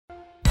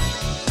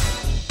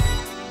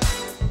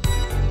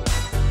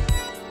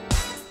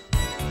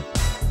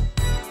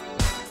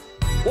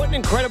an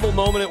incredible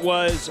moment it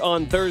was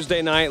on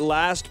Thursday night.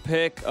 Last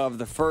pick of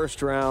the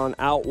first round,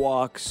 out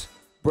walks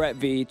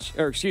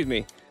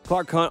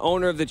Clark Hunt,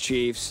 owner of the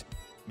Chiefs.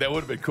 That would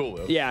have been cool,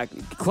 though. Yeah,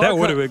 That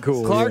would have been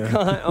cool. Clark yeah.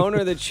 Hunt,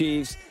 owner of the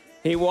Chiefs.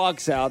 He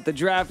walks out. The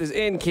draft is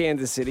in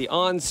Kansas City,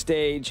 on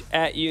stage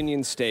at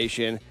Union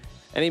Station,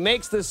 and he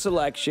makes the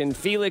selection.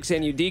 Felix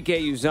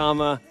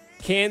Anudike-Uzomah,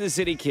 Kansas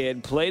City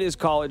kid, played his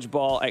college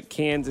ball at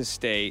Kansas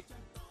State.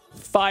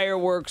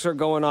 Fireworks are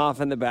going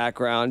off in the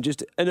background.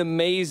 Just an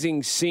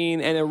amazing scene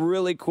and a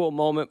really cool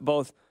moment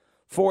both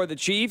for the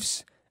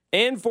Chiefs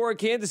and for a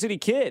Kansas City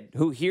kid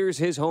who hears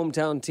his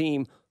hometown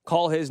team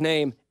call his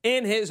name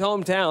in his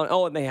hometown.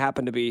 Oh, and they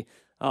happen to be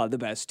the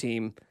best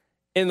team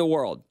in the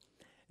world.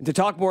 And to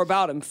talk more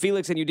about him,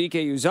 Felix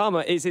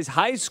Anudike-Uzomah is his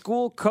high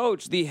school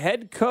coach, the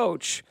head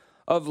coach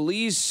of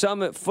Lee's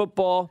Summit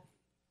Football.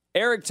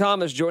 Eric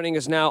Thomas joining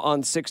us now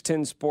on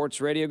 610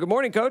 Sports Radio. Good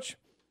morning, Coach.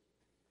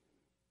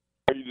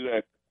 How are you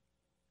today?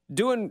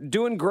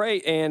 Doing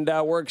great, and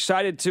we're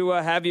excited to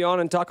have you on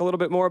and talk a little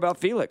bit more about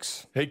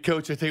Felix. Hey,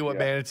 Coach, I tell you what,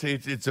 man,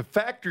 it's a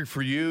factor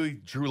for you.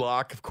 Drew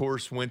Lock, of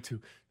course, went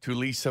to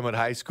Lee Summit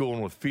High School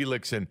and with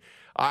Felix, and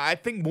I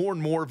think more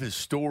and more of his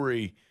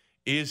story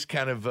is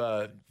kind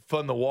of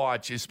fun to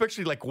watch,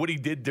 especially like what he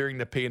did during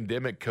the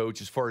pandemic,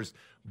 Coach, as far as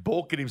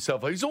bulking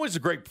himself. He's always a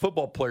great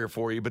football player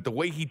for you, but the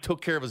way he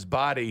took care of his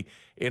body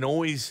and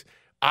always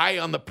eye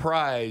on the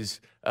prize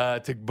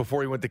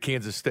before he went to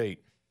Kansas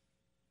State.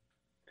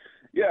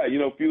 Yeah,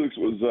 Felix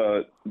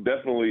was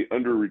definitely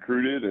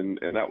under-recruited,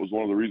 and that was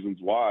one of the reasons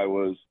why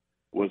was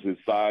his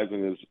size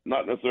and his,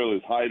 not necessarily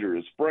his height or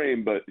his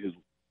frame, but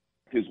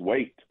his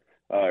weight.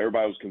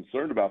 Everybody was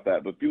concerned about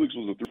that, but Felix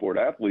was a three-sport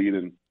athlete,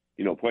 and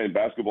playing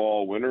basketball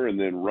all winter and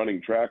then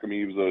running track. I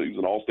mean, he was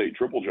an all-state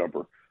triple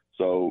jumper.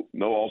 So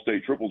no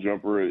all-state triple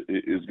jumper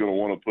is going to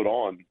want to put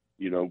on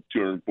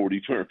 240,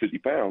 250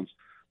 pounds.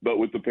 But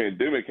with the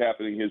pandemic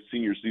happening his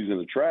senior season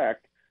of track,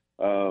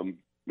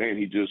 man,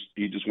 he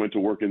just went to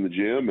work in the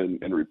gym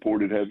and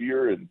reported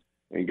heavier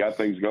and got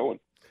things going.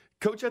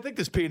 Coach, I think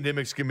this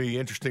pandemic's going to be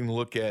interesting to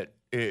look at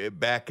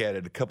back at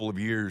it a couple of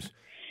years.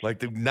 Like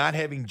the not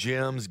having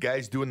gyms,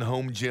 guys doing the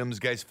home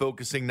gyms, guys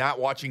focusing, not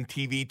watching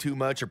TV too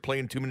much or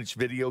playing too much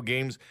video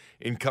games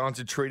and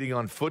concentrating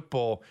on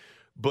football.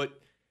 But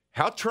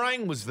how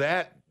trying was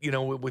that,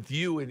 with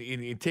you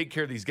and take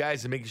care of these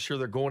guys and making sure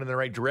they're going in the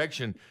right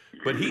direction?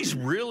 But he's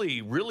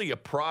really, really a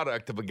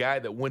product of a guy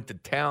that went to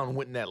town,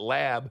 went in that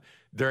lab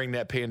during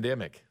that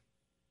pandemic.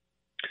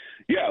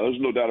 Yeah,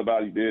 there's no doubt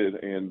about it, he did.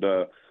 And,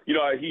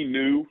 he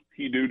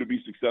knew to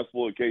be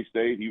successful at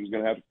K-State, he was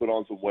going to have to put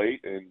on some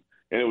weight, and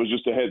it was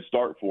just a head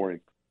start for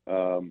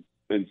him.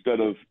 Instead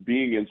of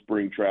being in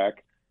spring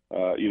track,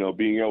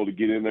 being able to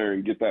get in there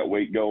and get that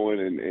weight going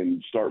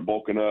and start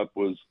bulking up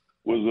was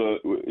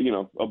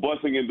a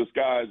blessing in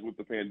disguise with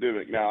the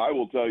pandemic. Now, I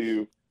will tell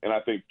you, and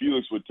I think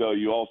Felix would tell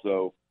you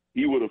also,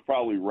 he would have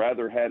probably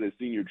rather had his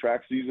senior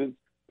track season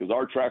because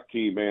our track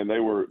team, man, they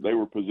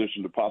were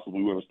positioned to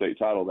possibly win a state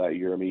title that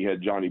year. I mean, you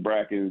had Johnny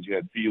Brackens, you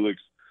had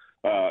Felix,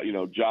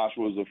 Josh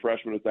was a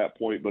freshman at that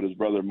point, but his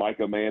brother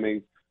Micah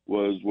Manning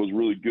was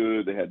really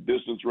good. They had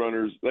distance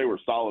runners. They were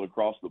solid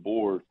across the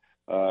board,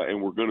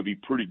 and were going to be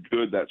pretty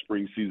good that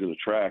spring season of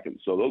track. And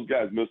so those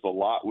guys missed a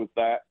lot with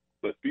that,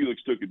 but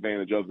Felix took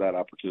advantage of that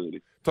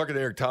opportunity. Talking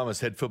to Eric Thomas,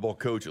 head football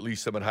coach at Lee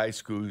Summit High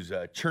School,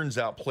 who churns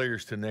out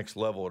players to the next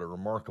level at a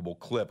remarkable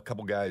clip. A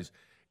couple guys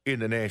in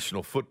the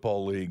National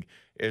Football League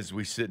as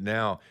we sit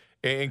now.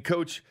 And,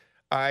 Coach,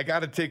 I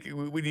got to take –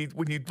 when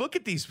you look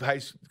at these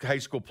high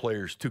school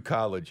players to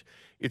college,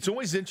 it's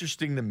always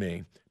interesting to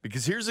me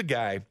because here's a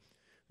guy –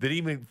 that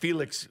even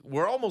Felix,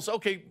 we're almost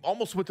went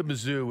to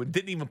Mizzou and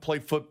didn't even play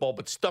football,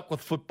 but stuck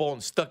with football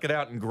and stuck it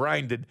out and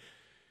grinded.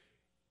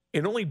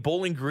 And only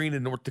Bowling Green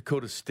and North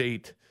Dakota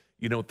State,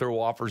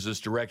 throw offers this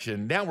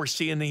direction. Now we're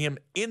seeing him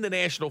in the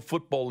National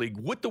Football League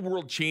with the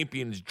world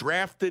champions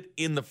drafted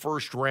in the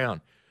first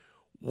round.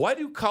 Why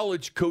do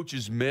college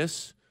coaches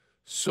miss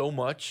so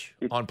much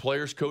on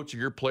players, coach, or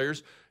your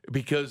players?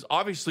 Because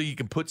obviously you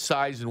can put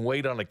size and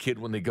weight on a kid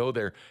when they go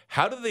there.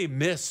 How do they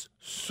miss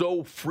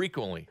so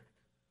frequently?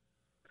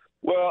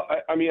 Well,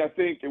 I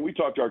think, and we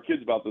talk to our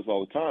kids about this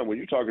all the time, when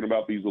you're talking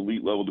about these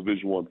elite level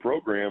Division I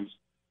programs,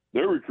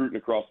 they're recruiting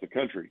across the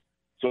country.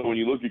 So when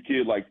you look at a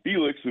kid like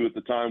Felix, who at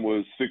the time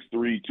was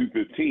 6'3",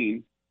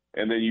 215,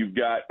 and then you've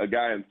got a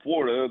guy in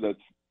Florida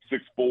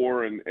that's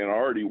 6'4", and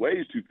already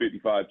weighs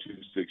 255,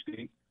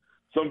 260,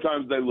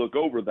 sometimes they look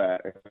over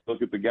that and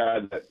look at the guy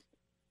that,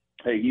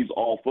 hey, he's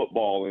all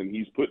football and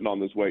he's putting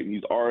on this weight and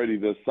he's already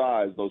this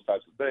size, those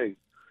types of things.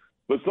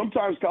 But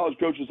sometimes college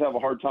coaches have a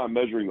hard time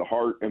measuring the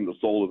heart and the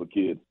soul of a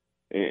kid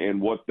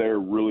and what they're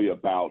really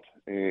about.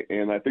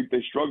 And I think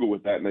they struggle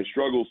with that, and they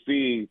struggle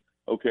seeing,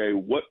 okay,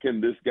 what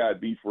can this guy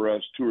be for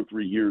us 2 or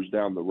 3 years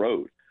down the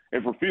road?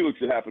 And for Felix,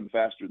 it happened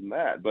faster than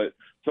that. But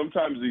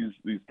sometimes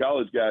these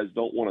college guys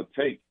don't want to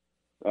take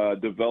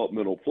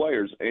developmental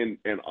players. And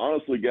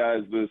honestly,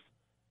 guys,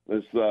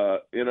 this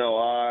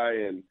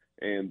NLI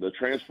and the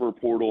transfer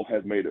portal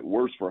has made it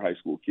worse for high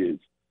school kids.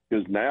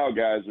 because now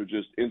guys are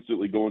just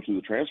instantly going to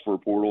the transfer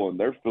portal and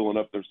they're filling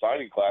up their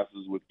signing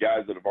classes with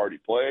guys that have already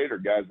played or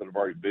guys that have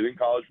already been in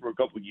college for a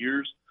couple of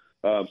years.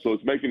 So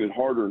it's making it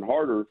harder and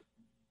harder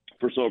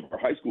for some of our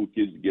high school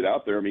kids to get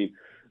out there. I mean,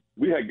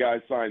 we had guys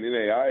sign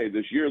NAIA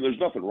this year. There's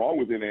nothing wrong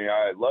with NAIA.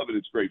 I love it.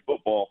 It's great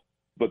football.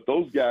 But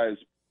those guys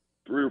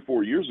 3 or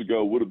 4 years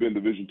ago would have been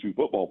Division II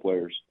football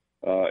players.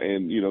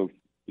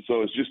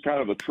 So it's just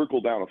kind of a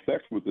trickle-down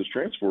effect with this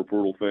transfer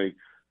portal thing.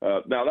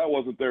 Now, that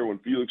wasn't there when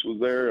Felix was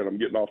there, and I'm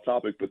getting off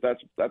topic, but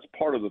that's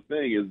part of the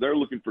thing is they're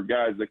looking for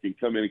guys that can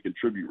come in and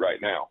contribute right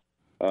now.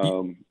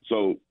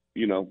 So,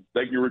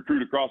 they can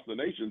recruit across the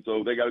nation,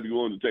 so they got to be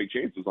willing to take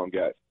chances on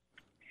guys.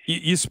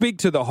 You speak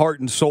to the heart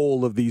and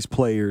soul of these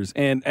players,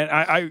 and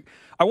I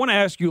want to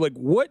ask you, like,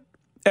 what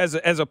as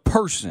a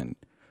person,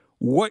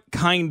 what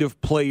kind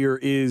of player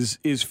is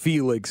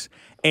Felix,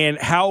 and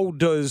how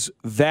does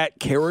that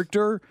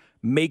character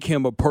make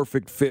him a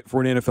perfect fit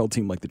for an NFL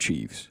team like the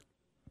Chiefs?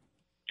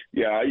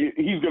 Yeah,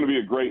 he's going to be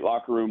a great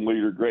locker room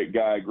leader, great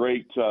guy,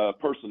 great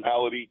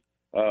personality,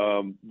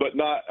 but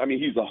not. I mean,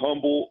 he's a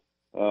humble.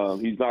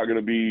 He's not going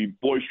to be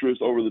boisterous,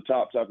 over the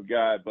top type of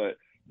guy, but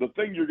the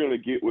thing you're going to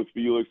get with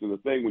Felix and the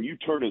thing when you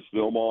turn his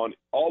film on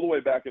all the way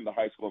back into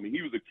high school, I mean,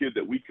 he was a kid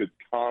that we could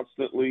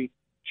constantly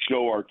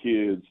show our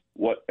kids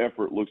what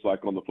effort looks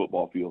like on the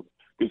football field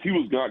because he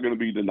was not going to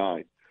be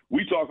denied.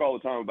 We talk all the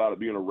time about it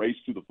being a race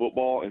to the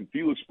football, and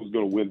Felix was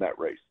going to win that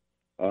race.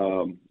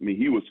 I mean,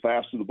 he was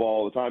fast to the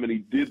ball all the time, and he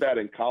did that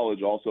in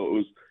college also.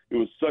 It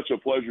was such a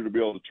pleasure to be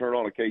able to turn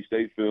on a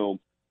K-State film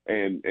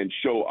and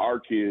show our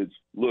kids,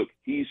 look,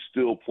 he's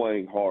still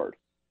playing hard.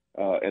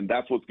 And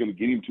that's what's going to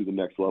get him to the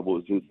next level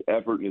is his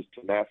effort and his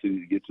tenacity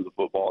to get to the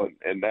football.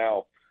 And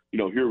now,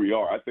 here we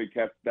are. I think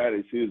that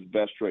is his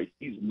best trait.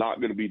 He's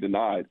not going to be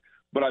denied.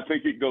 But I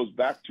think it goes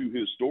back to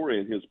his story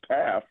and his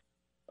path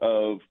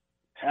of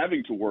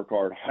having to work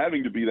hard,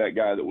 having to be that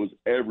guy that was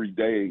every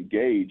day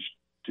engaged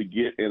to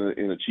get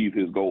and achieve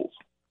his goals.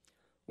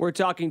 We're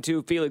talking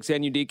to Felix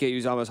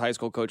Anudike-Uzama's high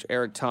school coach,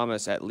 Eric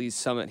Thomas, at Lee's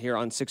Summit here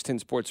on 610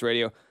 Sports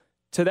Radio.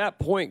 To that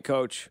point,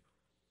 Coach,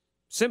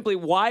 simply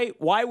why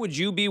would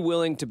you be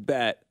willing to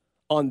bet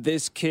on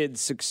this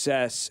kid's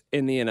success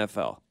in the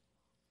NFL?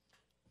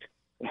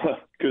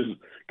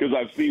 Because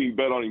I've seen him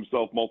bet on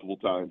himself multiple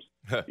times.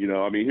 I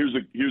mean, here's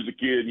a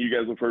kid. You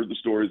guys have heard the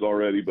stories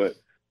already, but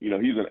he's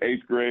an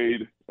 8th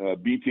grade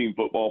B team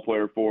football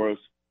player for us.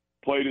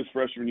 Played his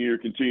freshman year,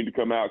 continued to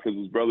come out because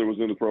his brother was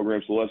in the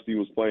program. Celestine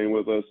was playing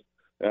with us.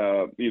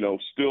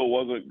 Still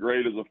wasn't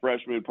great as a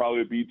freshman,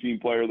 probably a B team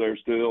player there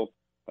still.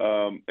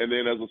 And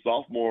then as a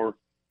sophomore,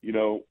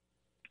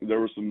 there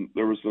were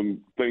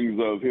some things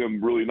of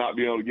him really not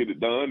being able to get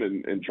it done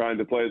and trying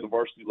to play at the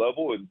varsity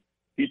level. And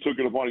he took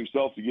it upon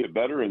himself to get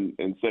better and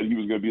said he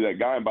was going to be that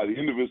guy. And by the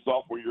end of his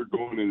sophomore year,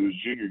 going into his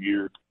junior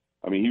year,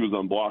 I mean, he was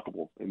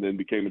unblockable and then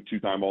became a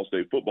 2-time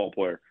All-State football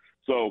player.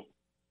 So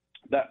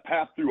that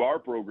path through our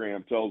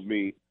program tells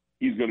me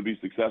he's going to be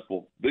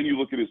successful. Then you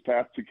look at his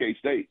path to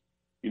K-State.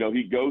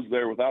 He goes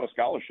there without a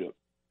scholarship.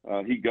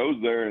 He goes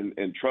there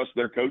and trusts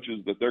their coaches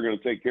that they're going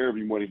to take care of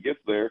him when he gets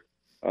there.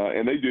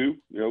 And they do.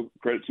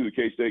 Credit to the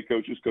K-State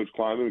coaches, Coach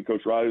Kleiman and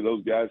Coach Riley.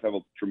 Those guys have a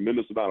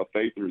tremendous amount of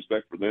faith and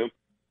respect for them.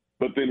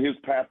 But then his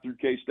path through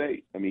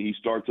K-State, I mean, he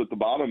starts at the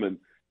bottom, and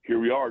here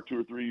we are 2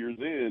 or 3 years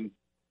in.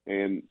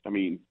 And, I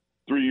mean,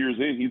 3 years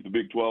in, he's the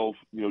Big 12,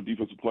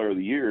 Defensive Player of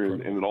the Year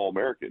and an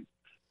All-American.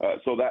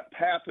 So that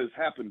path has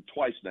happened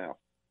twice now.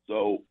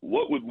 So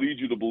what would lead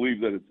you to believe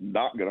that it's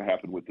not going to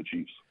happen with the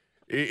Chiefs?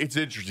 It's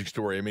an interesting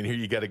story. I mean, here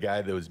you got a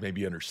guy that was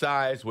maybe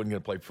undersized, wasn't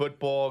going to play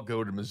football,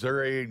 go to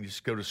Missouri, and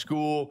just go to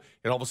school,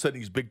 and all of a sudden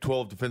he's Big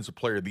 12 Defensive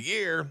Player of the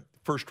Year,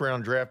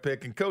 first-round draft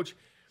pick. And, Coach,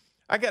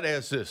 I got to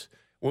ask this.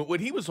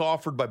 When he was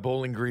offered by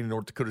Bowling Green and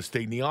North Dakota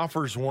State, and the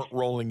offers weren't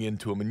rolling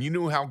into him, and you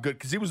knew how good –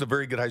 because he was a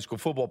very good high school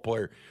football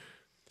player.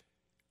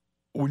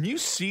 When you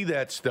see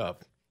that stuff,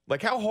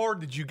 like how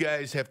hard did you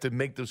guys have to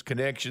make those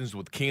connections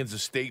with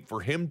Kansas State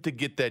for him to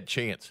get that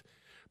chance?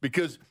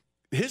 Because –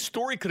 his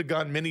story could have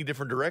gone many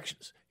different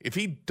directions. If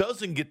he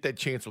doesn't get that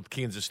chance with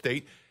Kansas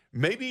State,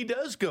 maybe he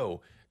does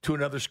go to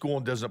another school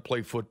and doesn't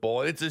play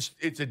football. It's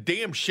a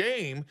damn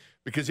shame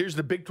because here's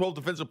the Big 12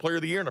 Defensive Player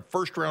of the Year and a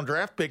first-round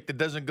draft pick that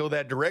doesn't go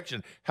that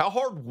direction. How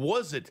hard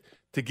was it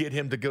to get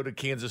him to go to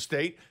Kansas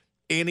State,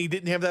 and he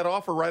didn't have that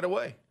offer right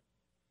away?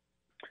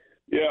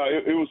 Yeah,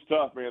 it was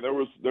tough, man. There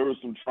was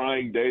some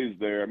trying days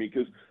there. I mean,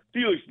 because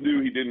Felix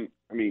knew he didn't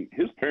 – I mean,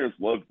 his parents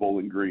loved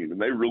Bowling Green, and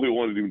they really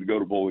wanted him to go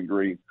to Bowling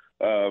Green.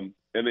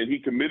 And then he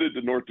committed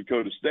to North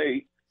Dakota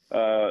State,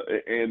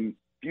 and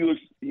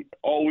Felix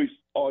always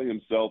saw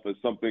himself as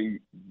something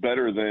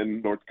better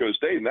than North Dakota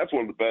State, and that's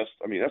one of the best.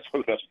 I mean, that's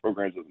one of the best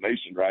programs in the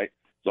nation, right?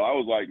 So I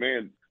was like,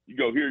 man, you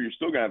go here, you're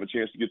still gonna have a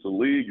chance to get to the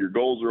league. Your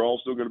goals are all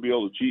still gonna be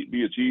able to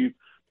be achieved.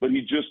 But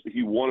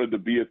he wanted to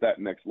be at that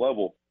next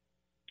level.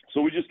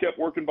 So we just kept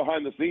working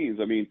behind the scenes.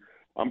 I mean,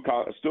 I'm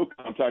still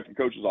contacting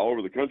coaches all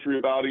over the country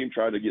about him,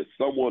 trying to get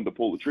someone to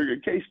pull the trigger.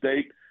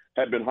 K-State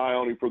had been high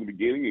on him from the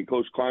beginning, and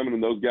Coach Kleiman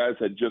and those guys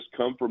had just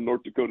come from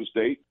North Dakota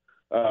State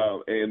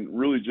and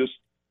really just,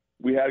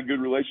 we had a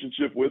good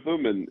relationship with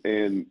him,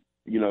 and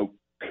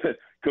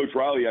Coach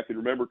Riley, I can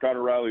remember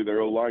Connor Riley,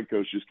 their O-line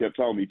coach, just kept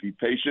telling me, be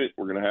patient.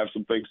 We're going to have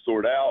some things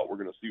sorted out. We're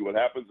going to see what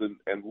happens.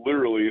 And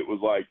literally it was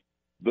like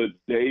the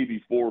day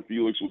before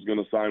Felix was going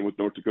to sign with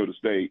North Dakota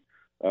State,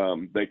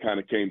 they kind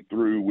of came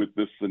through with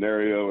this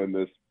scenario and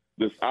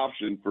this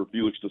option for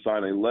Felix to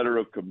sign a letter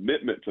of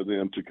commitment to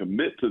them, to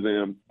commit to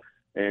them,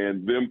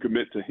 and them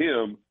commit to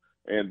him.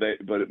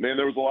 But man,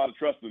 there was a lot of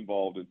trust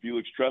involved, and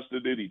Felix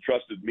trusted it. He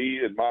trusted me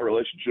and my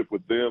relationship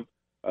with them,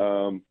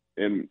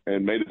 and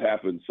made it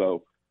happen.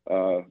 So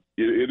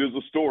it is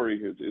a story.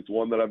 It's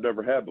one that I've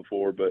never had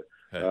before, but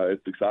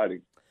it's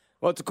exciting.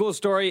 Well, it's a cool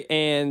story,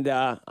 and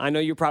I know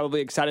you're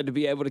probably excited to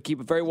be able to keep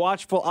a very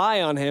watchful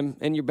eye on him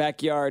in your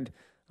backyard,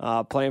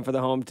 playing for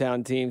the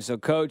hometown team. So,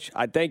 Coach,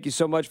 I thank you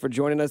so much for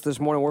joining us this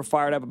morning. We're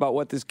fired up about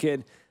what this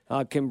kid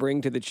can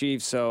bring to the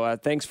Chiefs. So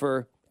thanks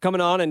for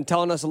coming on and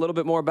telling us a little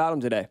bit more about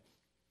him today.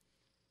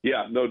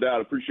 Yeah, no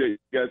doubt. Appreciate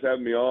you guys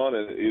having me on,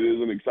 and it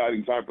is an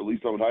exciting time for Lee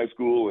Summit High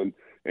School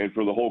and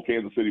for the whole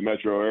Kansas City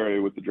metro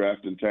area with the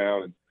draft in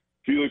town. And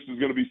Felix is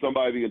going to be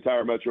somebody the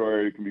entire metro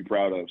area can be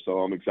proud of, so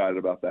I'm excited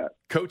about that.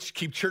 Coach,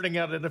 keep churning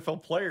out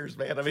NFL players,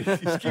 man. I mean,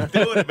 just keep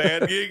doing it,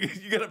 man.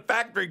 You got a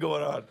factory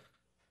going on.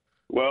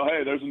 Well,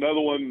 hey, there's another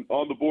one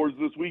on the boards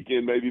this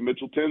weekend, maybe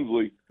Mitchell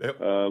Tinsley, yep.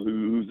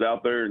 Who's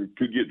out there and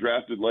could get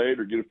drafted late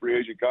or get a free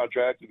agent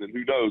contract, and then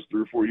who knows,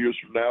 3 or 4 years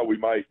from now, we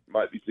might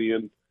be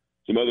seeing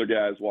some other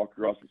guys walk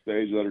across the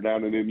stage that are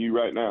down in MU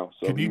right now.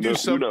 So can you do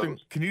something?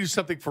 Can you do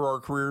something for our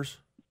careers?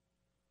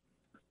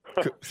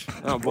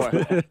 Oh,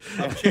 boy.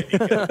 I'm kidding.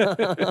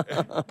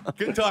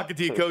 Good talking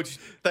to you, Coach.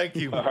 Thank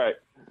you. All right.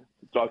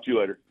 Talk to you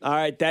later. All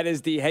right, that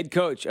is the head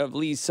coach of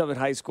Lee Summit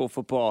High School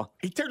football.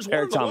 He turns one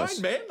of the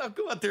line, man. I'll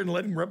go out there and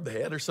let him rub the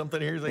head or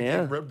something here. He's like,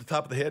 yeah, rub the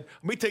top of the head.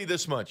 Let me tell you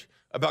this much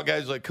about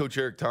guys like Coach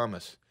Eric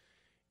Thomas.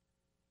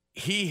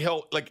 He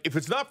helped, like, if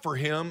it's not for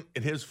him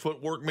and his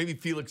footwork, maybe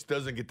Felix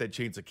doesn't get that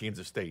chance at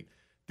Kansas State.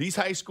 These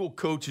high school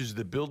coaches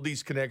that build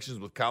these connections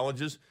with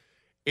colleges,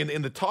 and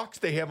in the talks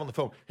they have on the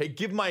phone, hey,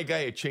 give my guy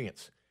a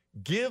chance.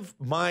 Give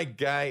my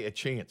guy a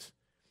chance.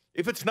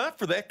 If it's not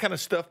for that kind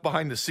of stuff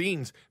behind the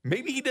scenes,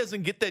 maybe he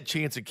doesn't get that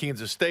chance at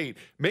Kansas State.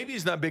 Maybe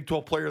he's not Big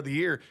 12 Player of the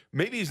Year.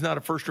 Maybe he's not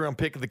a first-round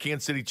pick of the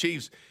Kansas City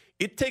Chiefs.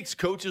 It takes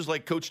coaches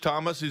like Coach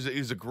Thomas,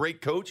 who's a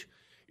great coach.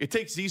 It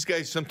takes these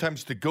guys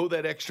sometimes to go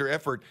that extra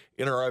effort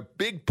and are a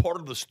big part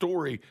of the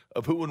story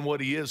of who and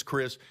what he is,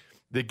 Chris.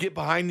 They get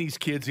behind these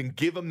kids and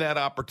give them that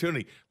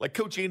opportunity. Like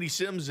Coach Andy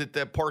Sims at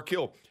that Park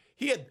Hill.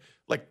 He had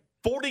like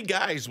 40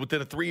 guys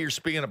within a 3-year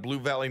span of Blue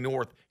Valley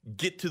North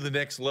get to the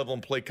next level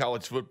and play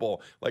college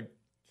football. Like,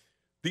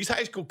 these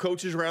high school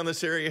coaches around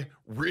this area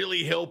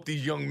really help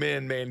these young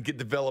men, man, get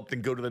developed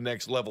and go to the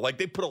next level. Like,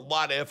 they put a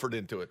lot of effort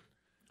into it.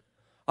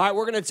 All right,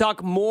 we're going to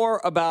talk more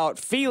about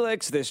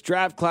Felix, this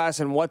draft class,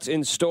 and what's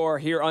in store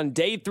here on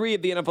day 3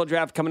 of the NFL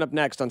Draft coming up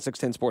next on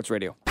 610 Sports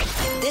Radio.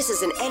 This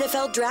is an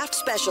NFL Draft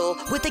special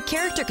with the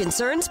Character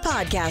Concerns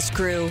podcast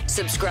crew.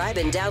 Subscribe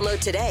and download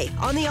today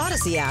on the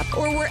Odyssey app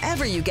or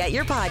wherever you get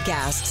your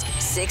podcasts.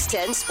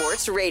 610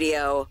 Sports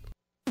Radio.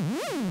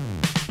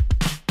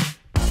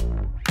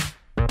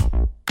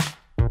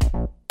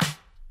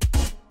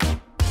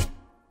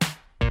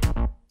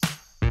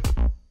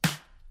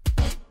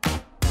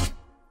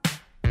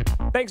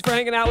 Thanks for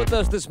hanging out with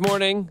us this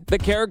morning. The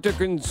Character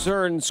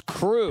Concerns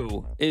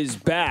crew is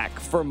back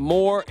for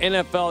more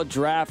NFL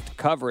draft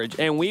coverage,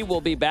 and we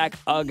will be back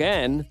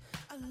again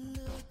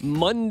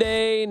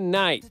Monday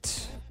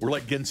night. We're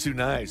like Ginsu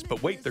Nice,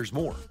 but wait, there's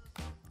more.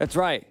 That's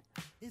right.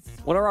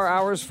 What are our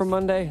hours for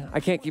Monday? I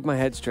can't keep my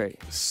head straight.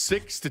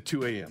 6 to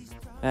 2 a.m.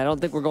 I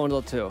don't think we're going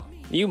till 2.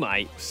 You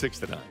might. 6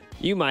 to 9.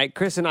 You might.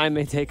 Chris and I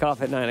may take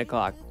off at 9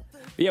 o'clock.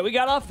 But yeah, we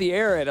got off the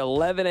air at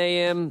 11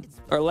 a.m.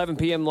 or 11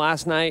 p.m.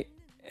 last night.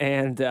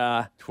 And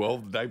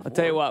 12 night. I'll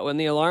tell you what, when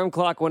the alarm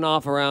clock went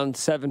off around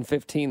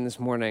 7:15 this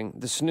morning,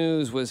 the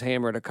snooze was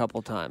hammered a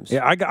couple times.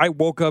 Yeah, I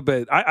woke up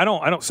at I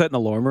don't set an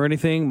alarm or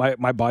anything.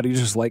 My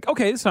body's just like,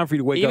 okay, it's time for you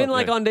to wake up. Even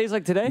like on days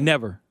like today?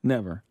 Never.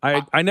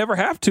 I never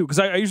have to because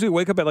I usually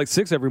wake up at like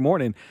 6 every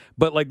morning.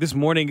 But like this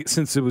morning,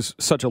 since it was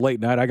such a late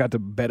night, I got to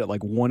bed at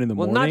like 1 in the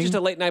morning. Well, not just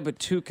a late night, but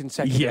 2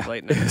 consecutive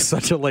late nights.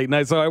 Such a late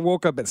night. So I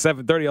woke up at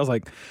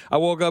 7:30. I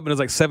woke up and it was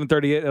like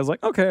 7:38. I was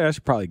like, okay, I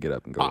should probably get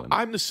up and go in.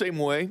 I'm the same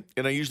way,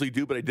 and I usually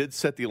do, but I did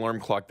set the alarm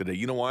clock today.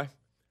 You know why?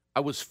 I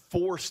was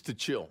forced to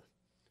chill.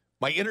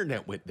 My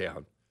internet went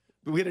down.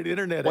 We had an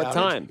internet outage. What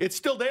time? It's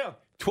still down.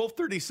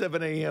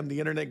 12:37 a.m. The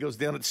internet goes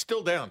down. It's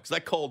still down because I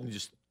called and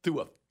just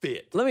threw a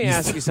fit. Let me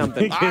ask you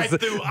something.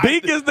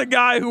 Bink is the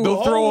guy who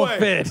will throw a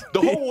fit.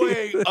 The whole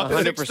way up to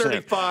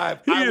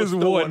 6:35. He is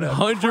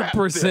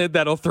 100%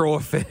 that'll throw a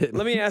fit.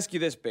 Let me ask you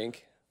this,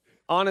 Bink.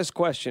 Honest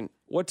question.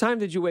 What time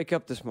did you wake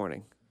up this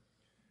morning?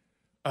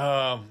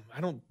 I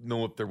don't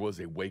know if there was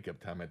a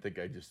wake-up time. I think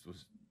I just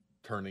was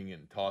turning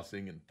and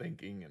tossing and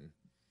thinking, and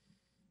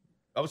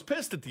I was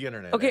pissed at the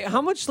internet. Okay,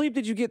 how much sleep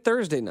did you get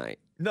Thursday night?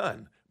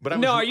 None.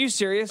 But are you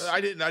serious?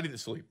 I didn't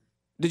sleep.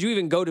 Did you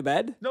even go to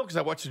bed? No, because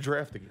I watched the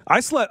draft again. I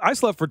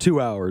slept for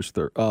 2 hours.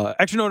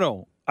 Actually,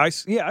 no.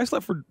 I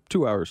slept for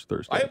 2 hours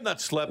Thursday. I have not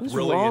slept What's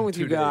really wrong in with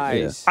 2 you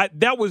days. guys?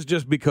 That was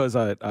just because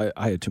I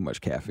had too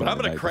much caffeine. But I'm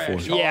the going to night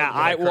crash. before. Yeah,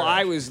 I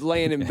I was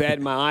laying in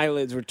bed. My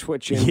eyelids were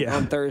twitching Yeah.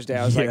 on Thursday.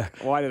 I was Yeah.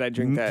 like, why did I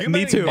drink that? Do you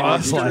Me know how many too. I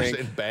was monsters like-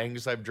 and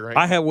bangs I've drank?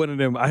 I had one of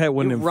them.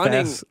 You're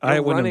running, fast. you're I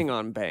had one of running them,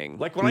 on Bang.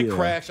 Like when I Yeah.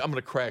 crash, I'm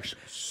going to crash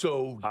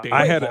so damn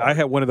I hard.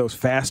 had one of those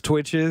fast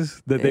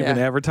twitches that they've been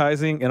Yeah.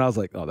 advertising, and I was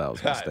like, oh, that was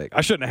a God. mistake.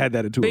 I shouldn't have had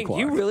that at 2 Bing, o'clock.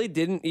 you really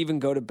didn't even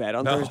go to bed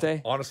on No,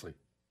 Thursday? honestly.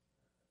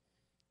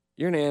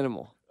 You're an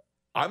animal.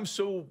 I'm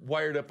so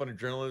wired up on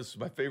adrenaline. This is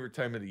my favorite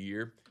time of the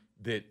year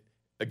that,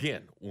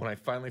 again, when I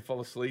finally fall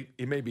asleep,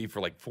 it may be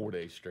for like 4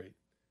 days straight.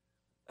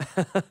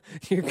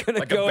 You're gonna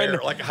Like a go bear, in.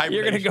 like a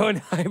You're gonna hibernation. go in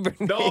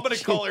hibernation. No, I'm going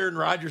to call Aaron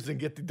Rodgers and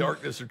get the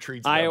darkness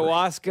retreats. membership.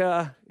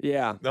 ayahuasca.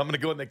 Yeah, No, I'm going to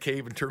go in the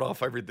cave and turn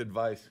off every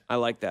device. I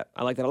like that.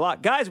 I like that a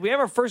lot, guys. We have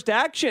our first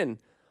action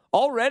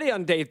already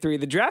on day 3.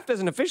 The draft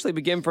doesn't officially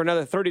begin for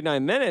another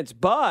 39 minutes,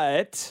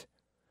 but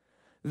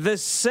the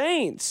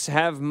Saints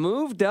have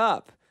moved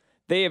up.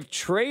 They have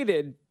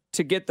traded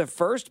to get the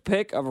first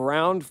pick of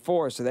round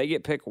 4, so they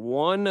get pick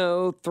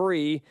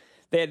 103.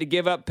 They had to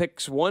give up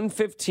picks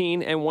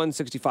 115 and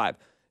 165.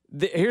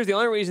 Here's the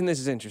only reason this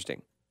is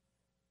interesting,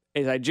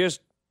 is I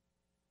just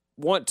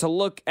want to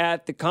look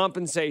at the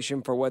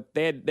compensation for what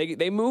they had.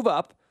 They move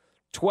up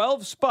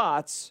 12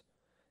 spots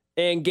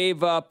and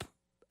gave up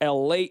a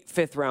late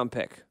 5th round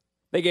pick.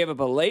 They gave up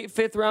a late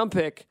 5th round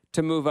pick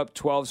to move up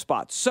 12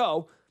 spots.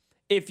 So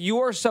if you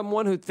are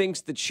someone who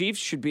thinks the Chiefs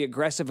should be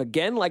aggressive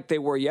again like they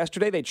were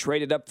yesterday, they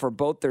traded up for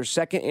both their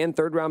 2nd and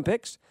 3rd round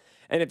picks.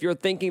 And if you're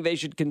thinking they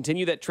should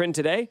continue that trend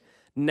today,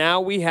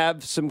 now we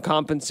have some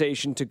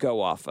compensation to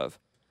go off of.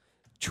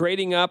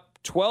 Trading up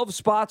 12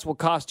 spots will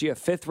cost you a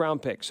 5th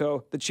round pick.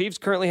 So the Chiefs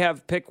currently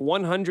have pick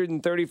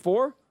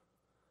 134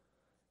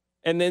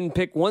 and then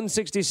pick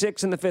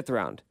 166 in the 5th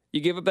round. You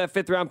give up that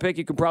 5th round pick,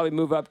 you can probably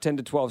move up 10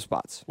 to 12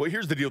 spots. Well,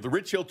 here's the deal. The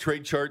Rich Hill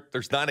trade chart,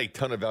 there's not a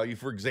ton of value.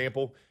 For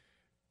example,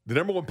 the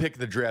number 1 pick in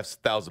the draft's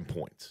 1,000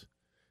 points.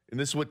 And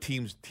this is what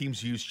teams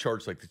use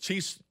charts like. The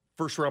Chiefs'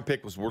 first-round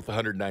pick was worth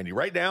 190.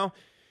 Right now,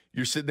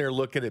 you're sitting there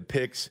looking at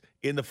picks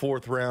in the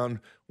 4th round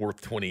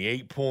worth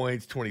 28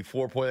 points,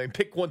 24 points. I mean,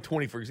 pick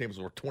 120, for example,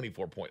 is worth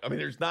 24 points. I mean,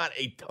 there's not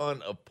a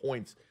ton of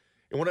points.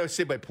 And what I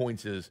say by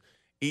points is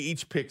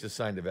each pick's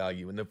assigned a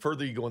value. And the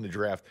further you go in the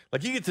draft,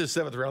 like you get to the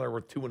 7th round, they're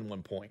worth 2 and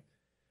 1 point.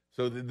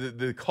 So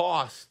the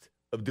cost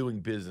of doing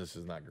business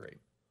is not great.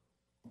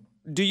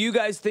 Do you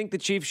guys think the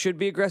Chiefs should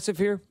be aggressive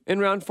here in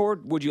round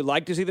 4? Would you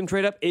like to see them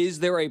trade up? Is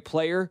there a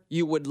player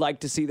you would like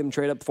to see them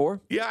trade up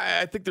for?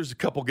 Yeah, I think there's a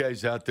couple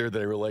guys out there that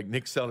I really like.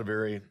 Nick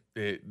Saldivari,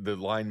 the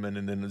lineman,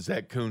 and then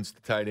Zach Kuntz, the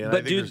tight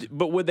end.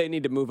 But would they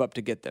need to move up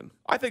to get them?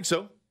 I think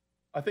so.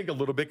 I think a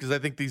little bit because I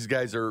think these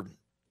guys are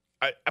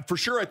for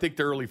sure, I think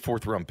they're early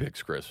 4th round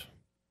picks, Chris.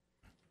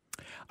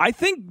 I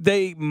think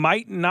they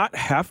might not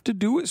have to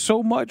do it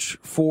so much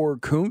for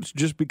Kuntz,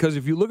 just because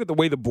if you look at the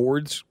way the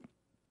boards,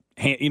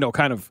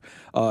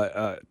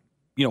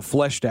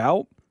 fleshed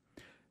out,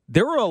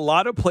 there were a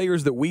lot of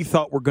players that we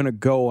thought were going to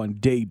go on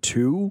day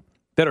 2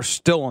 that are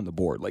still on the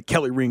board, like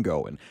Kelly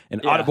Ringo and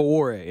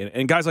Adebawore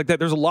and guys like that.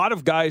 There's a lot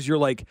of guys you're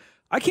like,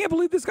 I can't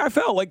believe this guy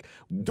fell. Like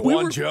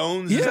DeJuan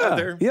Jones is out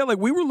there. Yeah, like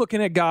we were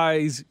looking at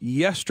guys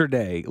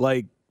yesterday,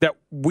 like that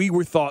we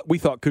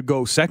thought could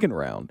go 2nd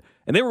round,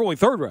 and they were only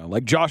 3rd round,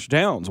 like Josh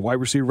Downs, wide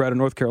receiver out of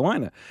North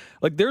Carolina.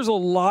 Like there's a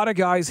lot of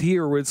guys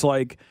here where it's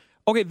like,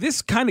 okay,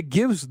 this kind of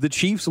gives the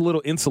Chiefs a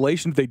little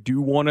insulation if they do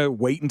want to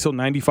wait until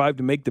 95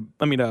 to make till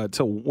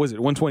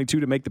 122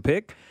 to make the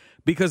pick,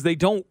 because they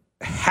don't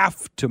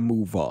have to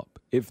move up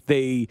if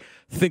they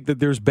think that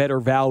there's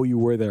better value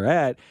where they're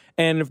at,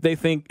 and if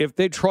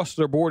they trust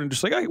their board and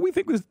just like, hey, we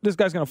think this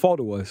guy's going to fall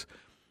to us.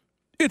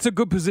 It's a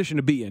good position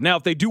to be in. Now,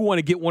 if they do want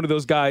to get one of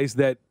those guys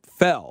that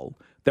fell,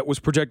 that was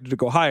projected to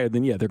go higher,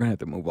 then yeah, they're going to have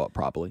to move up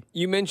probably.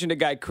 You mentioned a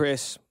guy,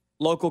 Chris,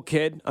 local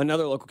kid,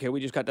 another local kid. We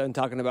just got done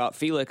talking about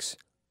Felix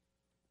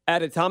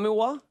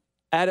Adebawore.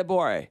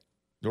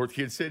 North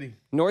Kid City.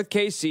 North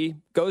KC,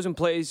 goes and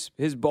plays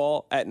his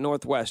ball at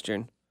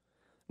Northwestern.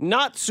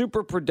 Not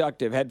super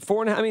productive. Had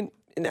 4.5,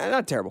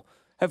 not terrible.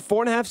 Had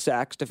 4.5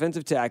 sacks,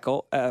 defensive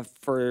tackle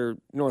for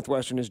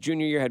Northwestern his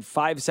junior year. Had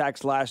 5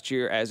 sacks last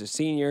year as a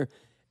senior.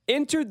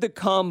 Entered the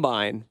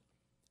combine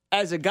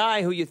as a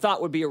guy who you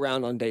thought would be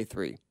around on day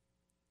 3,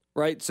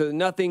 right? So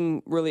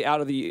nothing really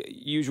out of the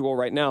usual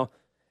right now.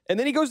 And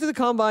then he goes to the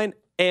combine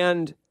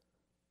and,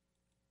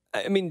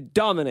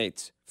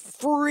 dominates.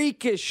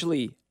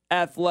 Freakishly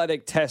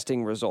athletic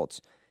testing results.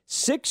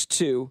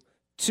 6'2",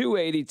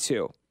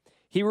 282.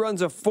 He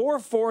runs a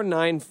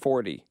 4.49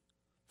 40,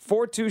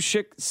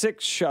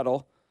 4.26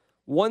 shuttle,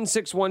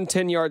 1.61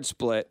 10-yard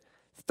split,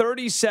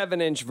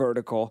 37-inch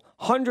vertical,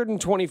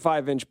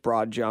 125-inch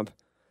broad jump.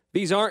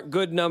 These aren't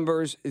good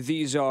numbers.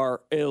 These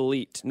are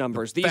elite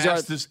numbers. These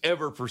fastest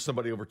ever for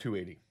somebody over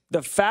 280.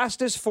 The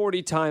fastest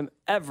 40 time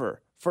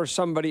ever for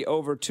somebody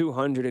over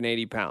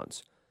 280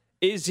 pounds.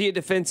 Is he a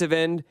defensive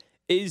end?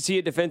 Is he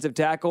a defensive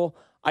tackle?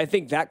 I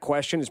think that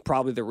question is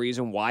probably the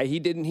reason why he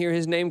didn't hear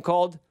his name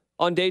called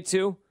on day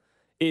 2.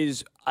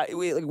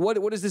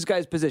 what is this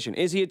guy's position?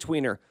 Is he a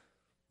tweener?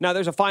 Now,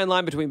 there's a fine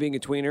line between being a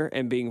tweener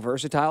and being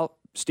versatile.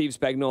 Steve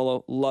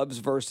Spagnuolo loves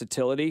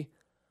versatility.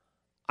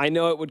 I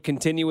know it would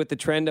continue with the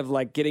trend of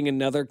like getting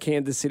another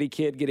Kansas City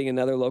kid, getting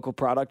another local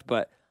product,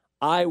 but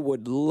I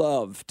would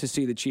love to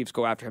see the Chiefs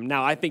go after him.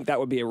 Now, I think that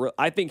would be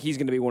I think he's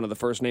going to be one of the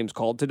first names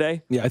called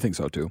today. Yeah, I think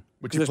so too.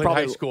 Which There's played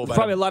probably, high school. there's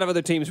probably a lot of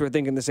other teams who are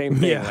thinking the same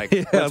thing.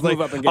 Let's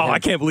move up and get him. I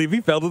can't believe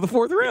he fell to the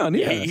 4th round.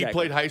 Yeah, He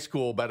played high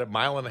school about a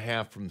mile and a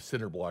half from the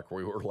center block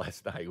where we were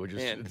last night, which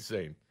is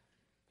insane.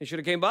 He should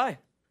have came by.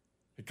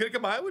 He could have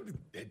come by.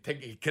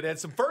 He could have had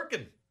some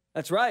Firkin.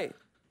 That's right.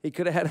 He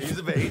could have had. He's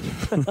of age.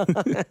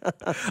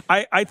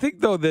 I think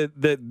though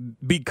that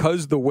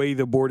because the way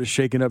the board is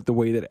shaken up the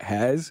way that it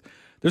has,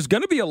 there's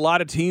going to be a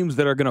lot of teams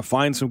that are going to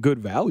find some good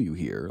value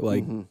here.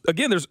 Like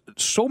again, there's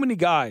so many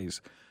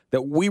guys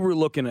that we were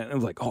looking at and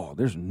was like, oh,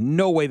 there's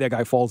no way that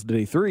guy falls to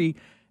day 3.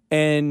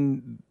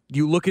 And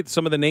you look at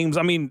some of the names.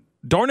 I mean,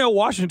 Darnell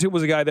Washington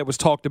was a guy that was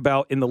talked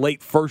about in the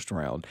late 1st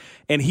round,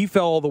 and he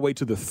fell all the way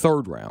to the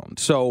 3rd round.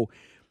 So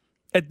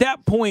at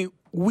that point,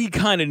 we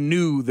kind of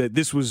knew that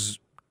this was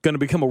going to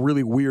become a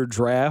really weird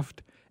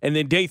draft. And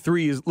then day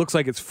 3 looks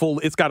like it's full.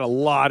 It's got a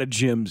lot of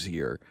gems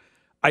here.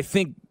 I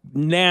think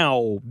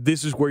now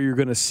this is where you're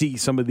going to see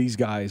some of these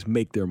guys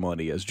make their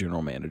money as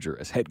general manager,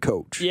 as head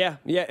coach. Yeah,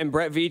 and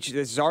Brett Veach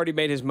has already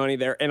made his money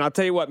there. And I'll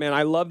tell you what, man,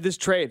 I love this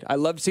trade. I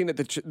love seeing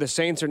that the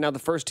Saints are now the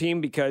first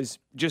team because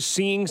just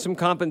seeing some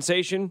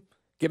compensation,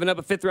 giving up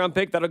a 5th-round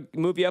pick, that'll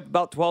move you up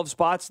about 12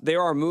 spots.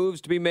 There are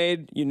moves to be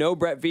made. You know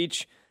Brett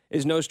Veach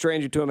is no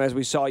stranger to him, as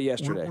we saw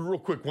yesterday. Real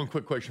quick, one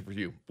quick question for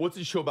you. What's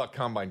the show about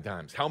combine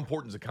times? How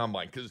important is the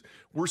combine? Because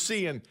we're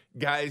seeing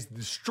guys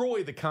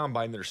destroy the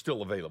combine that are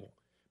still available.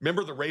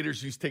 Remember the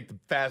Raiders used to take the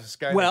fastest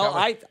guy? Well,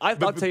 I'll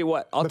tell you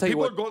what.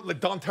 People are going like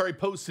Don Terry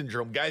Post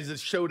syndrome, guys that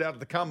showed out at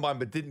the combine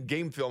but didn't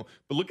game film.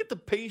 But look at the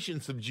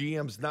patience of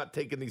GMs not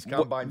taking these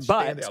combine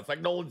standouts,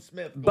 like Nolan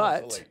Smith.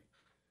 But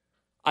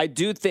I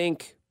do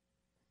think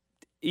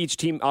each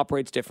team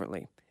operates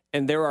differently.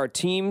 And there are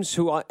teams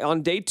who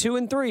on day 2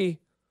 and 3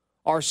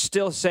 are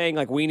still saying,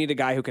 like, we need a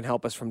guy who can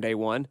help us from day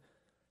 1.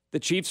 The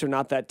Chiefs are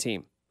not that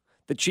team.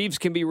 The Chiefs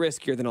can be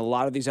riskier than a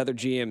lot of these other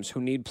GMs who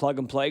need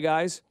plug-and-play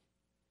guys.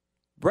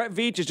 Brett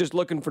Veach is just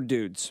looking for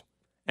dudes.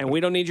 And we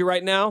don't need you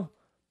right now,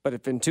 but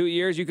if in 2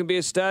 years you can be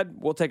a stud,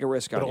 we'll take a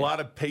risk on you. But a lot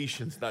of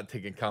patience not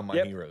taking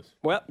combine heroes.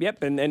 Well,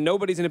 and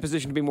nobody's in a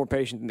position to be more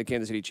patient than the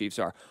Kansas City Chiefs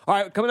are. All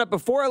right, coming up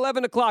before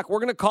 11 o'clock, we're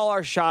going to call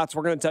our shots.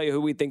 We're going to tell you who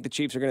we think the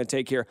Chiefs are going to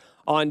take here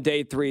on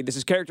day 3. This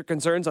is Character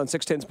Concerns on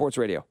 610 Sports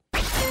Radio.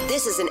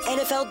 This is an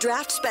NFL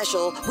Draft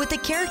Special with the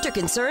Character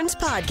Concerns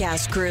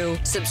podcast crew.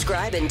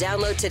 Subscribe and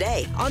download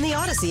today on the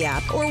Odyssey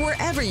app or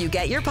wherever you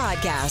get your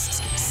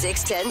podcasts.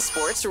 610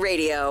 Sports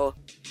Radio.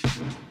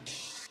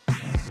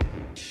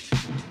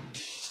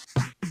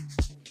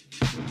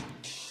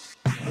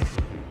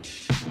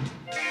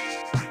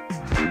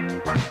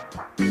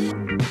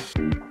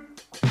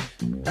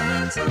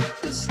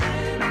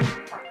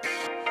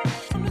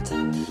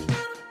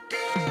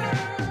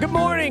 Good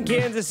morning,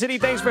 Kansas City.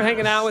 Thanks for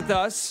hanging out with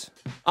us.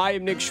 I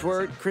am Nick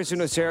Schwert, Chris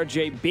Unocero,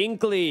 Jay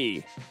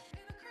Binkley.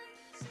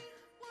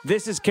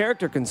 This is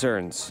Character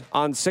Concerns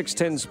on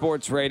 610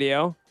 Sports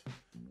Radio.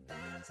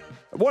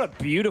 What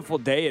a beautiful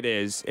day it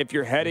is if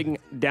you're heading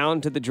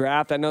down to the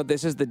draft. I know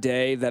this is the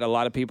day that a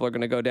lot of people are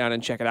going to go down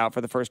and check it out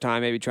for the first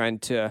time, maybe trying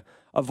to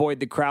avoid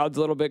the crowds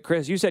a little bit.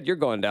 Chris, you said you're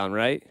going down,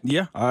 right?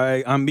 Yeah,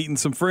 I'm meeting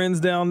some friends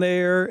down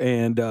there,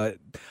 and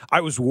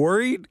I was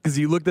worried because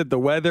you looked at the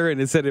weather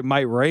and it said it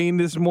might rain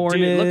this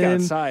morning. Dude, look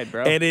outside,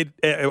 bro. And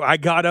I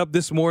got up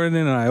this morning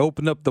and I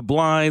opened up the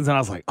blinds and I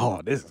was like,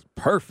 oh, this is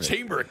perfect.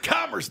 Chamber of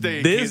Commerce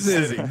Day.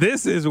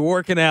 This is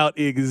working out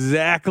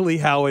exactly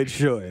how it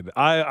should.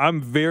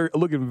 I'm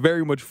looking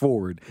very much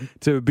forward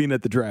to being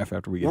at the draft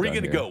after we get. Where are you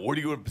going to go? Where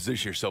do you want to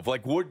position yourself?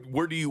 Like, where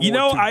do you? You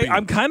want know, to be?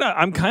 I'm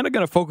kind of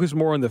going to focus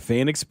more on the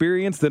fan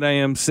experience than I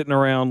am sitting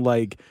around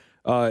like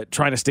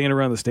trying to stand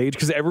around the stage,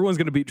 because everyone's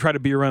going to try to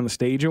be around the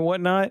stage and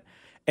whatnot.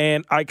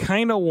 And I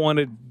kind of want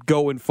to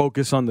go and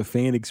focus on the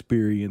fan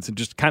experience and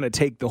just kind of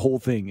take the whole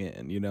thing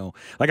in, you know.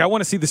 Like, I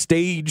want to see the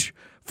stage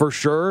for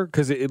sure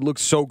because it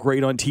looks so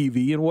great on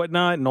TV and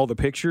whatnot and all the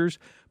pictures.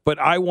 But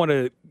I want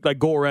to like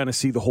go around and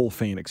see the whole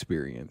fan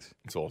experience.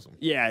 It's awesome.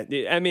 Yeah,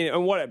 I mean,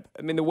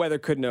 the weather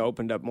couldn't have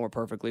opened up more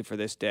perfectly for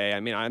this day. I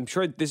mean, I'm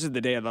sure this is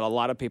the day that a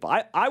lot of people.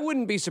 I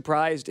wouldn't be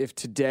surprised if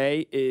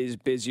today is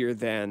busier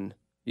than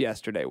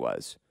yesterday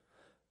was.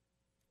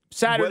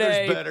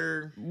 Saturday,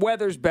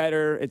 weather's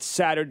better. It's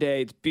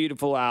Saturday. It's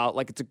beautiful out.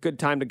 Like, it's a good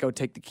time to go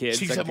take the kids.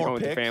 Chiefs have more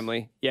with picks? the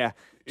family. Yeah.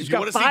 If you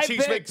want to see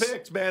Chiefs make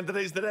picks, man,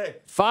 today's the day.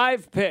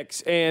 5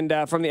 picks, and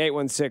from the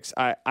 816,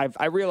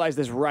 I realized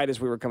this right as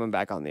we were coming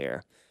back on the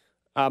air.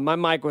 My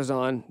mic was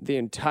on the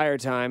entire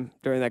time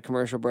during that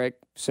commercial break,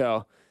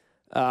 so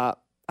I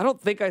don't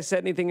think I said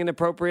anything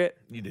inappropriate.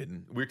 You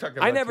didn't. We were talking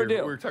about I never do.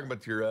 We were talking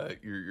about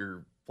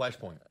your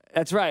Flashpoint.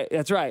 That's right.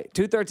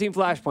 213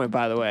 Flashpoint,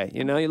 by the way.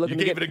 You know, You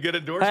gave it a good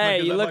endorsement. Hey,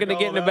 'cause you I'm looking to like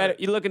get all in a about better? it.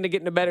 You looking to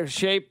get in a better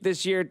shape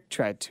this year?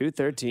 Try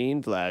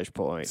 213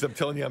 Flashpoint. So I'm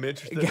telling you, I'm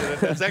interested. In it.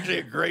 That's actually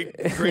a great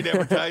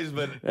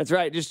advertisement. That's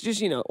right. Just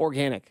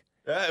organic.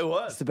 Yeah, it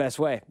was. It's the best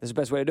way. That's the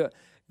best way to do it.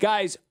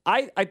 Guys,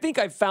 I think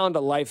I've found a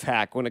life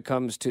hack when it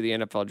comes to the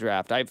NFL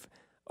draft.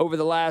 Over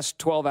the last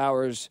 12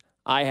 hours,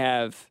 I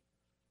have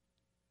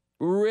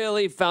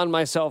really found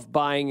myself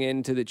buying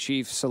into the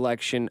Chiefs'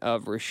 selection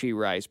of Rashee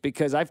Rice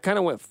because I've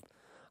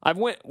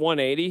went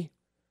 180.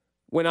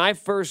 When I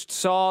first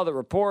saw the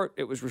report,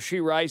 it was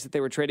Rashee Rice that they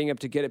were trading up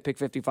to get at pick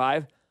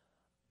 55.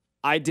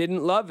 I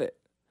didn't love it.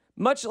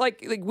 Much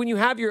like when you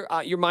have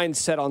your mind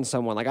set on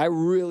someone. Like I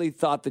really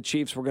thought the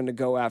Chiefs were going to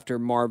go after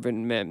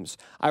Marvin Mims.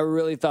 I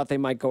really thought they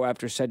might go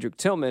after Cedric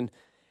Tillman.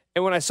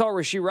 And when I saw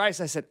Rashee Rice,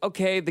 I said,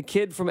 okay, the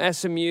kid from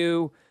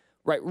SMU,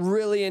 right,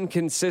 really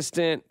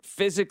inconsistent,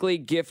 physically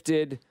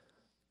gifted,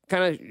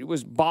 kind of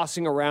was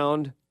bossing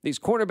around these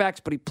cornerbacks,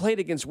 but he played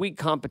against weak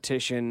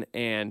competition,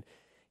 and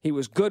he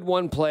was good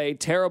one play,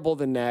 terrible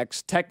the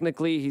next.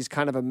 Technically, he's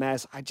kind of a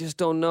mess. I just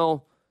don't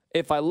know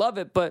if I love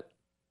it, but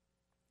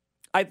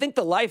I think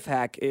the life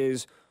hack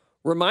is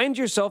remind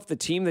yourself the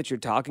team that you're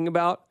talking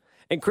about.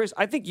 And Chris,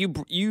 I think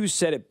you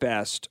said it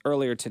best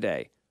earlier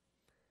today.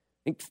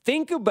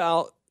 Think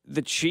about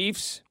the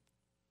Chiefs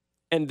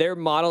and their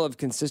model of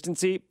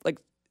consistency. Like,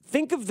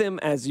 think of them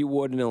as you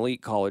would an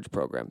elite college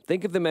program.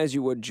 Think of them as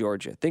you would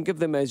Georgia. Think of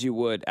them as you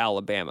would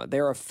Alabama.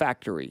 They're a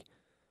factory.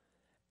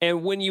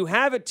 And when you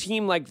have a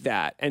team like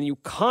that and you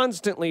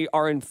constantly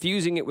are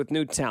infusing it with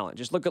new talent,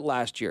 just look at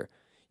last year.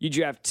 You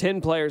draft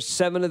 10 players,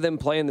 7 of them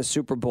play in the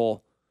Super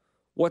Bowl.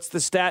 What's the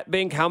stat,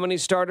 Bink? How many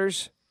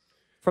starters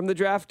from the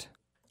draft?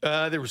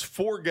 There was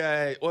 4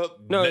 guys. Well,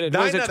 no, it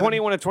was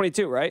 21 and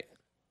 22, right?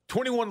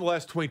 21 of the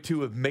last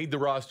 22 have made the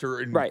roster,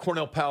 and right.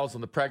 Cornell Powell's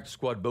on the practice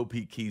squad. Bo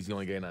Peep Key's the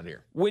only guy not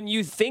here. When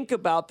you think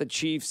about the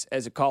Chiefs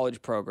as a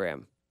college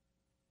program,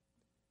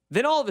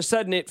 then all of a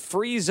sudden it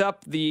frees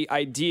up the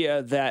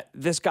idea that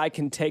this guy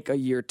can take a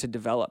year to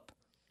develop,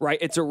 right?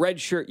 It's a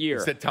redshirt year.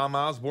 It's that Tom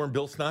Osborne,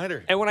 Bill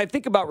Snyder. And when I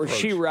think about approach.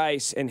 Rashee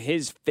Rice and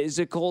his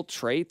physical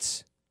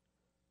traits,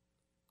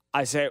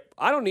 I say,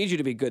 I don't need you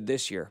to be good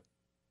this year.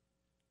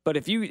 But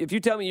if you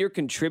tell me you're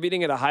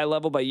contributing at a high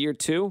level by year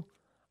 2,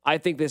 I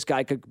think this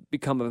guy could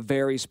become a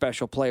very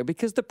special player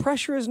because the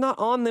pressure is not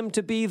on them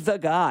to be the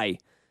guy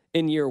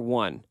in year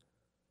 1.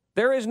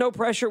 There is no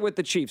pressure with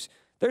the Chiefs.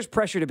 There's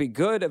pressure to be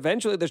good.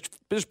 Eventually,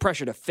 there's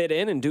pressure to fit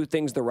in and do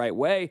things the right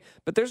way,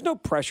 but there's no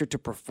pressure to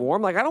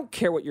perform. Like, I don't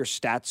care what your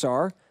stats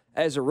are.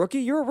 As a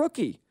rookie, you're a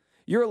rookie.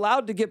 You're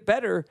allowed to get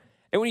better.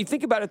 And when you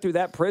think about it through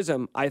that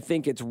prism, I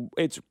think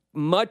it's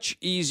much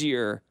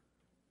easier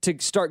to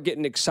start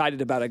getting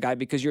excited about a guy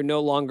because you're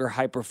no longer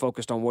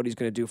hyper-focused on what he's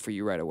going to do for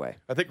you right away.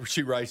 I think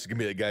Rashee Rice is going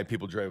to be the guy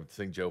people drive to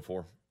St. Joe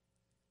for.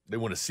 They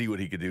want to see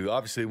what he could do.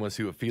 Obviously, they want to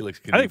see what Felix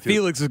can do. I think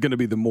Felix is going to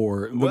be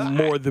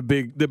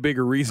the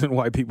bigger reason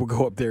why people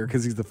go up there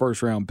because he's the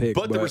first round pick.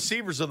 But the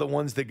receivers are the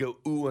ones that go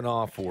ooh and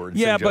ah for.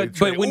 Yeah, but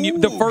when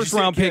the first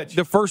round pick,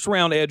 the first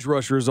round edge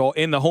rusher is all,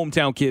 and the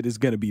hometown kid is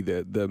going to be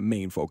the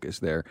main focus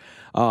there.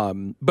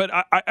 But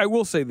I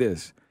will say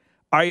this.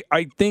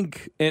 I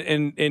think,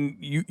 and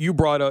you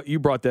brought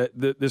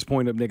this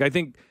point up, Nick. I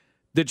think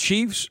the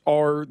Chiefs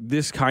are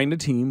this kind of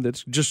team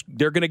that's just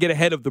they're going to get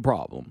ahead of the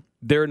problem.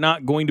 They're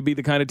not going to be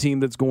the kind of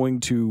team that's going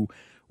to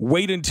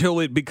wait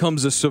until it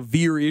becomes a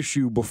severe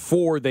issue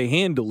before they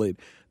handle it.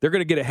 They're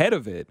going to get ahead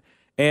of it,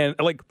 and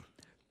like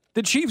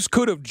the Chiefs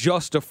could have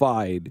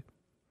justified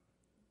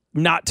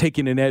not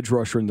taking an edge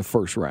rusher in the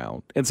first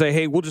round and say,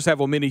 hey, we'll just have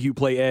Omenihu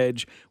play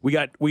edge. We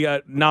got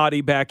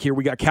Noddy back here.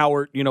 We got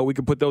Cowart. We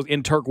could put those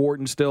in Turk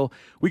Wharton still.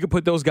 We could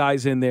put those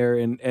guys in there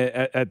and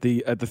at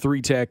the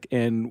 3 tech,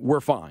 and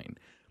we're fine.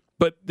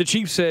 But the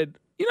Chiefs said,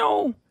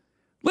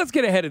 let's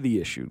get ahead of the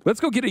issue.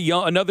 Let's go get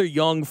another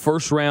young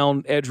first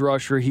round edge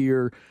rusher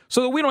here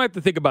so that we don't have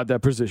to think about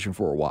that position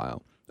for a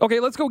while.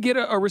 Okay, let's go get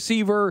a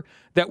receiver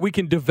that we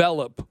can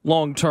develop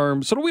long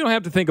term so that we don't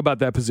have to think about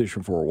that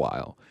position for a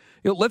while.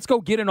 Let's go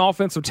get an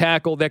offensive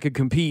tackle that could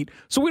compete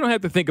so we don't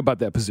have to think about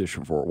that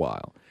position for a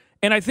while.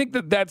 And I think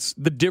that's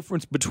the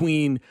difference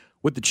between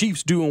what the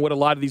Chiefs do and what a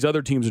lot of these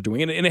other teams are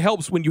doing. And it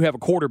helps when you have a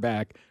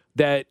quarterback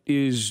that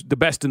is the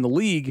best in the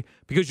league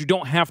because you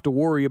don't have to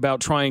worry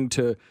about trying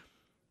to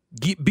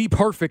be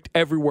perfect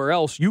everywhere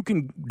else. You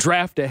can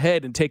draft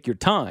ahead and take your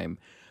time.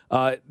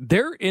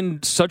 They're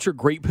in such a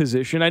great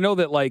position. I know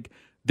that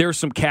there's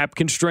some cap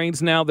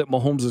constraints now that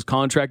Mahomes'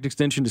 contract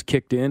extension is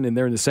kicked in, and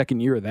they're in the second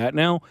year of that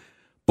now.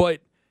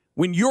 But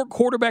when your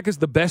quarterback is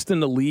the best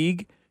in the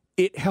league,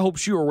 it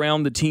helps you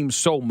around the team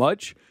so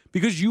much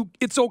because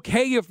it's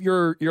okay if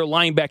your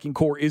linebacking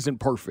core isn't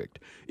perfect,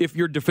 if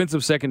your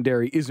defensive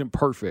secondary isn't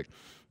perfect.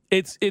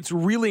 It's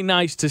really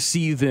nice to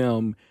see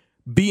them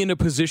be in a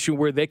position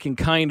where they can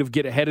kind of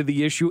get ahead of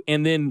the issue,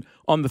 and then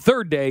on the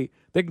third day,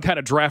 they can kind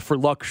of draft for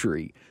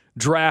luxury,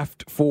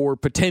 draft for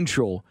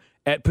potential,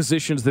 at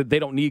positions that they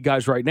don't need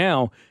guys right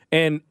now.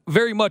 And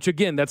very much,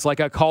 again, that's like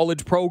a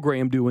college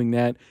program doing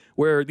that,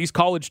 where these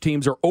college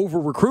teams are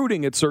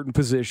over-recruiting at certain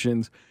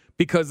positions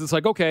because it's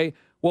like, okay,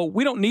 well,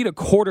 we don't need a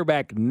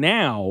quarterback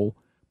now,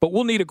 but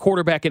we'll need a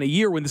quarterback in a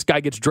year when this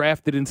guy gets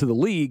drafted into the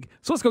league.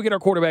 So let's go get our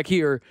quarterback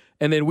here,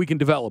 and then we can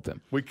develop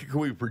him. Can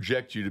we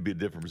project you to be a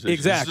different position?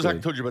 Exactly. Just like I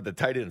told you about the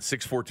tight end,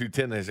 6'4",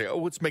 210. They say,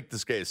 let's make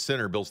this guy a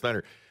center, Bill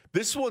Snyder.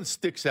 This one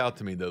sticks out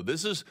to me, though.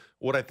 This is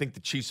what I think the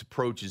Chiefs'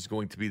 approach is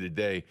going to be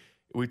today.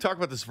 We talk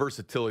about this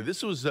versatility.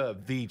 This was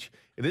Veach,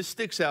 and this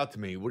sticks out to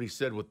me, what he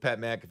said with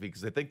Pat McAfee,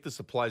 because I think this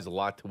applies a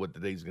lot to what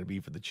today is going to be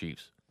for the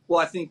Chiefs. Well,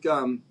 I think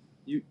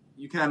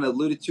you kind of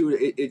alluded to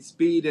it. It's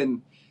speed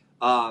and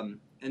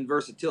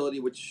versatility,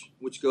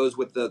 which goes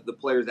with the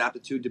player's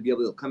aptitude to be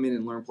able to come in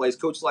and learn plays.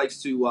 Coach likes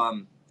to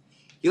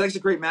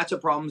create matchup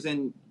problems,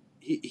 and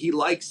he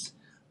likes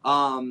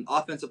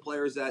offensive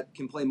players that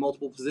can play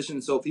multiple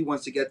positions. So if he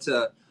wants to get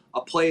to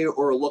a play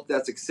or a look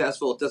that's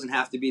successful, it doesn't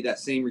have to be that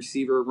same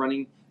receiver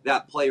running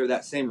that play or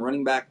that same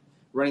running back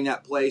running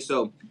that play.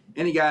 So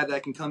any guy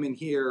that can come in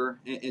here,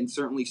 and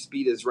certainly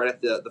speed is right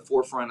at the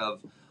forefront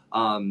of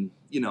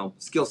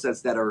skill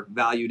sets that are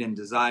valued and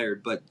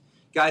desired. But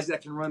guys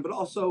that can run, but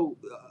also,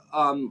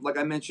 like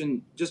I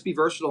mentioned, just be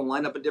versatile and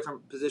line up in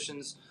different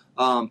positions,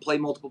 play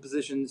multiple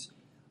positions.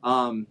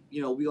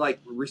 We like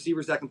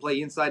receivers that can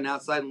play inside and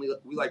outside, and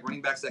we like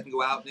running backs that can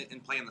go out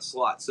and play in the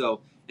slot.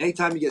 So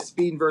anytime you get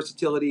speed and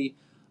versatility,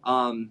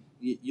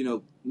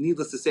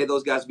 needless to say,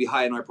 those guys will be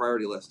high on our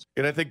priority list.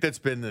 And I think that's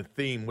been the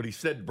theme. What he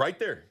said right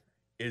there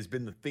has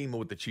been the theme of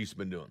what the Chiefs have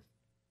been doing.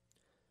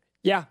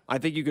 Yeah, I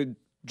think you could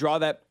draw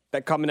that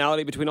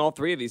commonality between all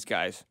three of these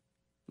guys.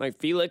 Like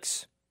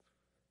Felix,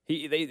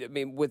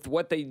 with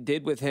what they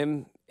did with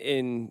him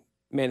in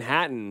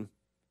Manhattan,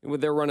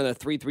 with their running a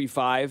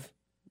 3-3-5,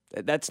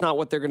 that's not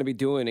what they're going to be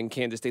doing in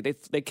Kansas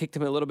State. They kicked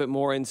him a little bit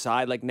more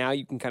inside. Like now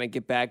you can kind of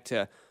get back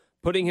to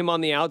putting him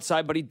on the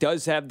outside, but he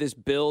does have this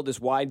build, this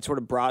wide sort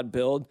of broad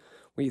build,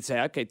 where you'd say,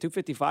 okay,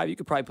 255, you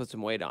could probably put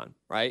some weight on,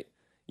 right?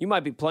 You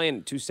might be playing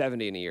at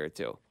 270 in a year or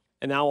two.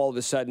 And now all of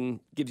a sudden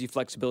gives you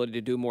flexibility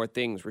to do more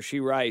things.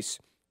 Rashee Rice,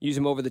 use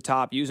him over the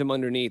top, use him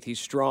underneath. He's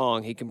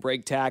strong. He can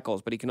break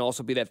tackles, but he can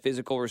also be that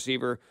physical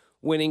receiver,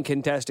 winning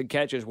contested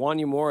catches.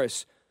 Wanya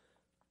Morris,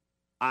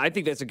 I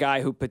think that's a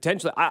guy who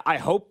potentially, I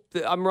hope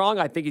that I'm wrong.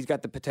 I think he's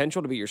got the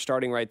potential to be your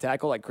starting right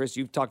tackle, like Chris,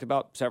 you've talked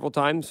about several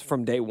times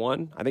from day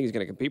one. I think he's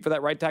going to compete for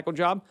that right tackle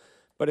job.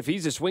 But if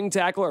he's a swing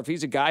tackle, or if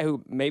he's a guy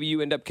who maybe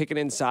you end up kicking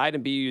inside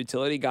and be a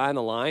utility guy on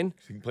the line.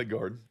 So you can play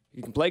guard.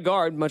 You can play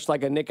guard, much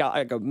like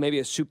maybe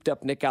a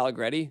souped-up Nick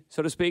Allegretti,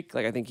 so to speak.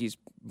 Like I think he's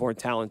more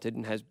talented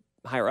and has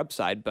higher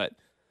upside. But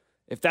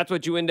if that's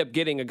what you end up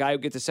getting, a guy who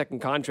gets a second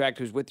contract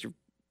who's with your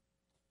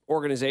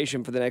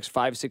organization for the next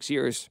 5-6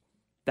 years,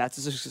 that's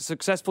a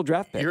successful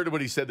draft pick. You heard what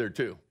he said there,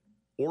 too.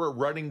 Or a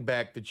running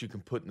back that you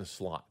can put in the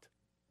slot.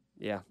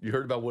 Yeah. You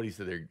heard about what he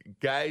said there.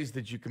 Guys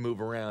that you can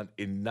move around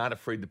and not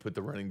afraid to put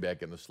the running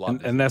back in the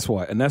slot. And that's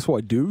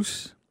why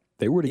Deuce,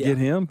 they were to get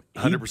him.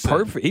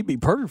 100%. He'd be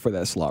perfect for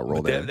that slot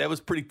role there. That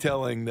was pretty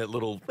telling, that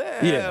little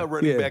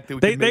running back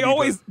that we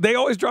they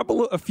always drop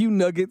a few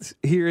nuggets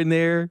here and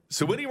there.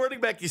 So any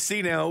running back you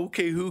see now,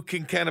 okay, who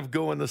can kind of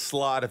go in the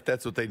slot if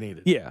that's what they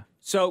needed? Yeah.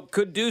 So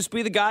could Deuce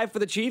be the guy for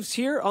the Chiefs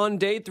here on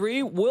day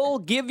 3? We'll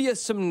give you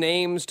some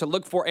names to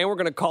look for, and we're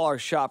going to call our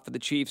shot for the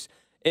Chiefs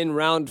in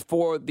round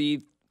 4.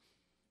 The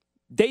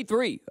day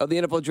 3 of the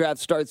NFL Draft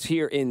starts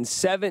here in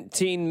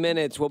 17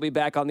 minutes. We'll be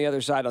back on the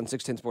other side on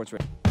 610 Sports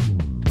Radio.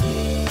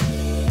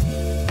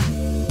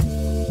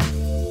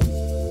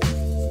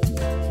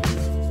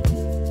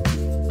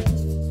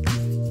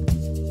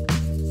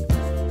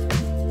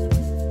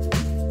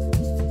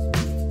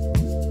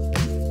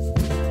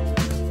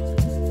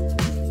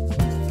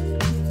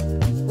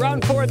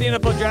 Round 4 of the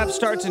NFL Draft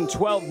starts in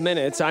 12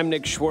 minutes. I'm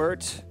Nick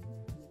Schwerdt,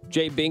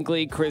 Jay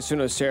Binkley, Chris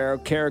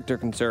Unocero, character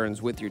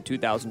concerns with your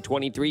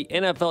 2023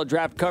 NFL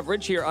Draft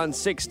coverage here on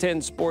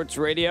 610 Sports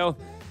Radio.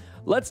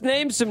 Let's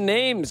name some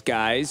names,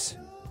 guys.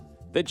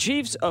 The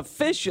Chiefs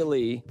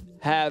officially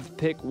have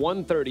pick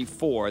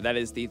 134. That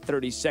is the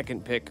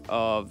 32nd pick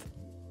of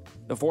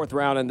the 4th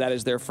round, and that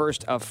is their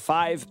first of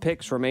 5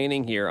 picks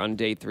remaining here on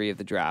day 3 of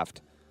the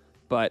draft.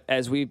 But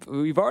as we've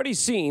already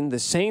seen, the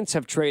Saints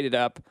have traded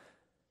up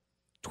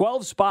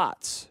 12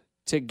 spots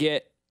to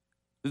get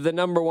the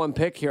number 1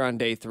 pick here on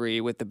day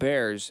 3 with the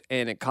Bears,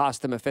 and it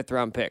cost them a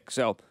 5th-round pick.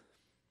 So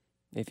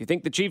if you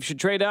think the Chiefs should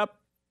trade up,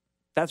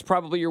 that's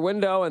probably your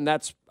window, and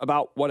that's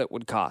about what it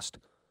would cost.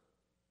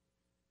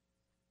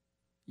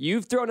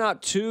 You've thrown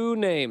out 2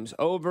 names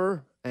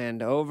over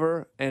and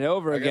over and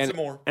over again. Got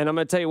some more. And I'm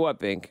going to tell you what,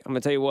 Bink. I'm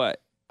going to tell you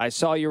what. I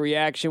saw your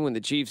reaction when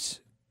the Chiefs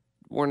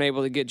weren't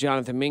able to get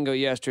Jonathan Mingo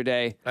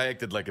yesterday. I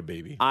acted like a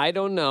baby. I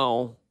don't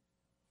know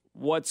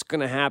what's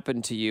going to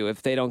happen to you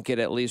if they don't get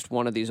at least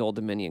one of these Old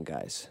Dominion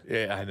guys.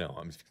 Yeah, I know.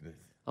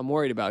 I'm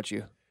worried about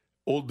you.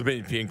 Old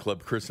Dominion Fan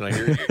Club, Chris and I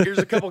here. Here's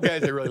a couple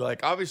guys I really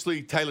like.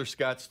 Obviously, Tyler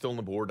Scott's still on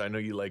the board. I know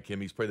you like him.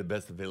 He's probably the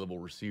best available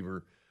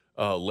receiver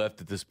left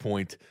at this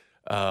point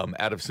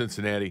out of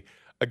Cincinnati.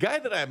 A guy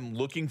that I'm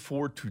looking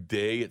for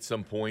today at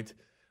some point,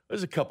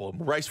 there's a couple of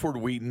them.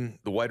 Riceford Wheaton,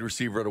 the wide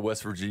receiver out of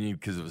West Virginia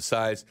because of his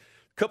size.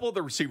 A couple of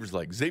the receivers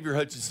like Xavier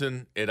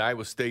Hutchinson at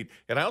Iowa State.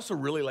 And I also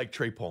really like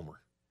Trey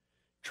Palmer.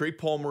 Trey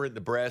Palmer at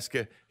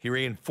Nebraska, he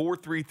ran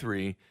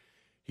 4.33.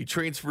 He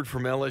transferred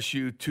from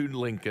LSU to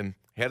Lincoln,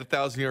 had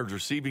 1,000 yards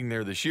receiving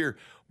there this year.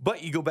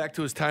 But you go back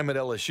to his time at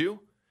LSU,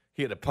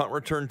 he had a punt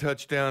return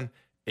touchdown,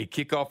 a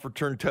kickoff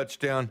return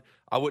touchdown.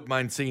 I wouldn't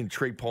mind seeing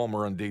Trey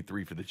Palmer on day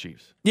 3 for the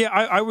Chiefs. Yeah,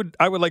 I would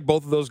like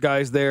both of those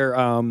guys there.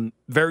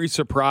 Very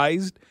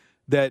surprised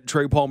that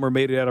Trey Palmer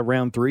made it out of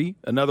round 3.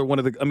 Another one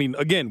of the – I mean,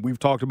 again, we've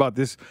talked about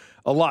this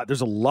a lot.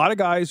 There's a lot of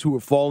guys who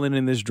have fallen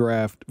in this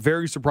draft.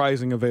 Very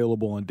surprising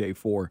available on day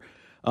 4.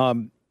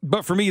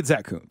 But for me, it's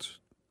Zach Kuntz.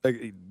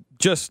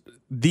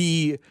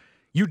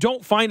 You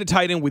don't find a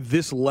tight end with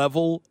this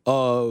level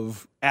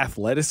of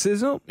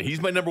athleticism.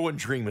 He's my number one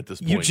dream at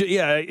this point.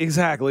 Yeah,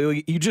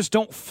 exactly. You just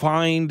don't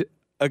find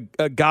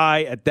a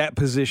guy at that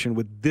position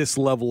with this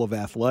level of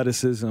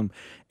athleticism.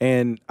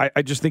 And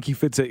I just think he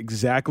fits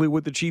exactly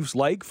what the Chiefs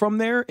like from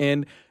there.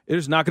 And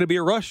there's not going to be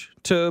a rush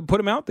to put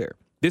him out there.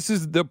 This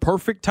is the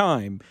perfect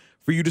time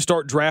for you to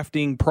start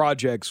drafting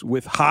projects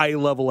with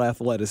high-level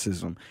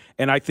athleticism.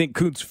 And I think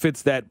Kuntz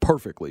fits that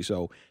perfectly.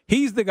 So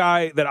he's the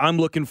guy that I'm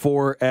looking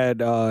for in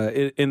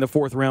the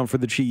 4th round for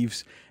the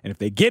Chiefs. And if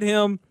they get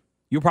him,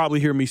 you'll probably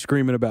hear me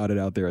screaming about it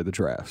out there at the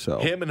draft. So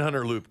him and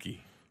Hunter Lupke.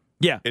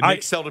 Yeah. And Nick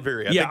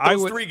Saldiveri. I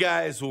think those 3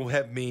 guys will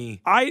have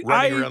me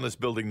running around this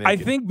building naked.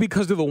 I think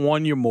because of the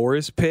Wanya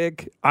Morris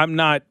pick,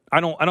 I'd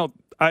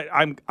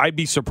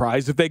be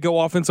surprised if they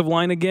go offensive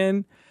line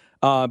again.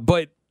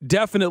 But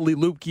definitely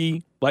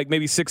Lupke, like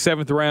maybe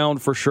 6th, 7th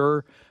round for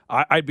sure.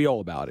 I'd be all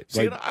about it.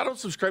 See, I don't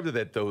subscribe to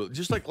that, though.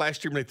 Just like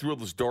last year when they threw all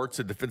those darts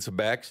at defensive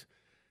backs.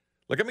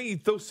 You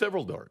throw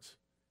several darts.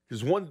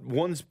 Because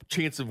one's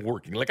chance of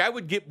working. I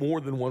would get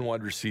more than one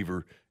wide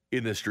receiver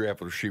in this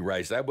draft with Rashee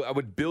Rice. I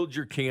would build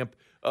your camp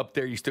up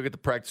there. You still get the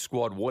practice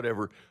squad,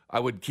 whatever.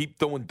 I would keep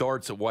throwing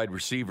darts at wide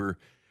receiver.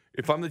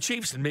 If I'm the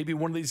Chiefs, and maybe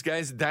one of these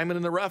guys, a diamond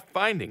in the rough,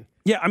 finding.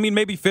 Yeah,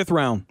 maybe 5th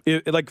round.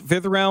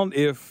 5th round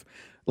if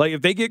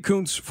they get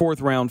Kuntz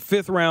 4th round,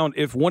 5th round,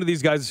 if one of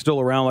these guys is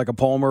still around, like a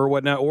Palmer or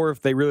whatnot, or if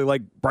they really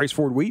like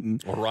Riceford Wheaton.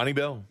 Or Ronnie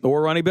Bell,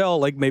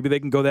 maybe they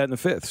can go that in the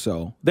 5th.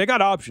 So they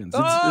got options.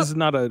 This is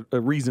not a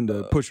reason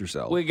to push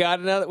yourself. We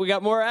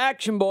got more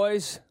action,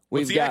 boys.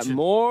 We've got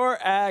more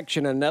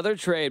action. Another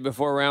trade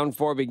before round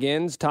 4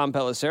 begins. Tom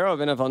Pelissero of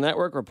NFL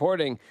Network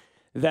reporting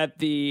that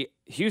the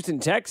Houston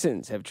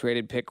Texans have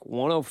traded pick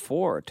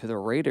 104 to the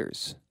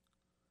Raiders.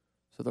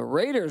 So the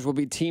Raiders will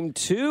be team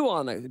 2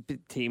 on the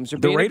teams are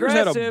being aggressive.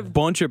 The Raiders had a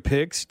bunch of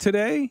picks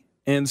today,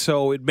 and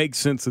so it makes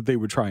sense that they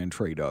would try and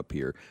trade up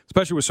here,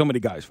 especially with so many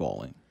guys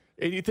falling.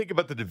 And you think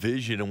about the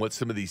division and what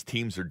some of these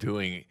teams are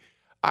doing.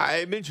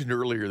 I mentioned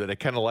earlier that I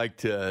kind of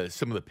liked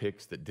some of the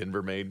picks that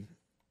Denver made.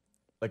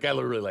 I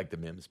really like the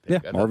Mims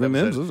pick. Yeah, Marvin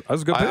Mims. That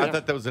was a good pick. I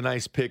thought that was a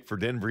nice pick for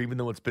Denver, even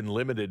though it's been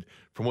limited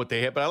from what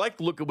they have. But I like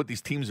to look at what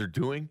these teams are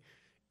doing,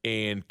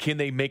 and can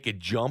they make a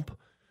jump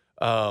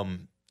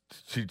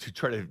to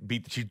try to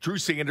beat Drew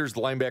Sanders, the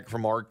linebacker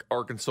from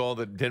Arkansas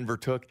that Denver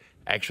took.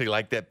 I actually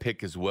like that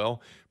pick as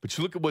well. But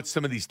you look at what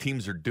some of these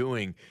teams are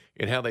doing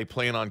and how they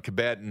plan on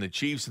combating the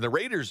Chiefs. And the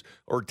Raiders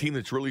are a team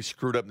that's really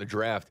screwed up in the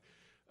draft.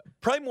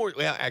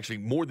 Probably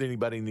more than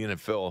anybody in the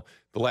NFL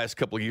the last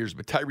couple of years.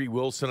 But Tyree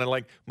Wilson, I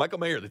like Michael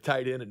Mayer, the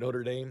tight end at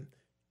Notre Dame,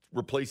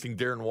 replacing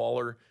Darren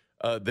Waller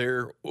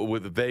there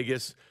with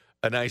Vegas.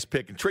 A nice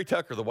pick. And Trey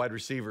Tucker, the wide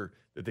receiver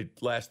that they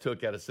last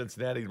took out of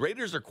Cincinnati. The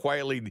Raiders are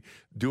quietly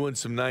doing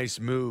some nice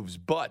moves,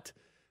 but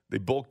they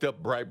bulked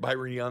up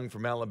Byron Young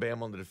from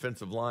Alabama on the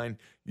defensive line.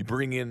 You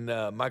bring in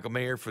Michael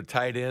Mayer for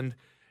tight end.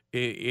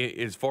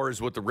 As far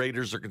as what the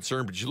Raiders are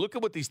concerned. But you look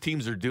at what these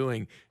teams are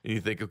doing, and you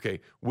think, okay,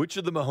 which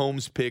of the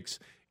Mahomes picks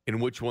and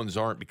which ones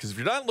aren't? Because if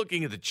you're not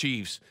looking at the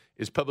Chiefs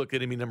as public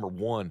enemy number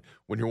 1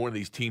 when you're one of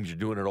these teams, you're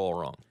doing it all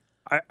wrong.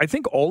 I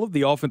think all of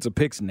the offensive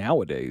picks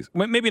nowadays,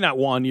 maybe not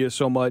Wanya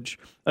so much.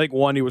 I think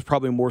Wanya was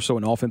probably more so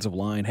an offensive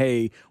line.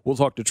 Hey, we'll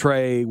talk to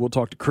Trey, we'll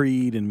talk to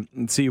Creed,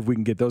 and see if we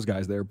can get those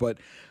guys there. But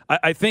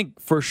I think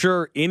for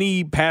sure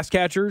any pass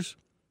catchers,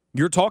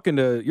 you're talking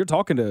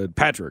to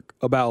Patrick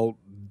about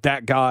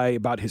that guy,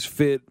 about his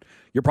fit.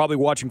 You're probably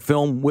watching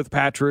film with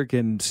Patrick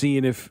and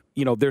seeing if,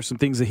 there's some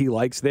things that he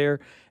likes there.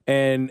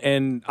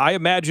 And I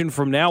imagine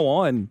from now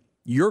on,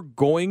 you're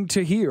going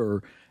to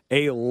hear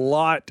a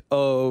lot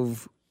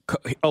of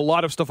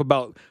stuff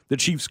about the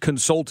Chiefs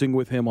consulting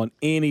with him on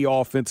any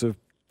offensive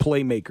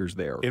playmakers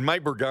there. And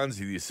Mike Bergonzi,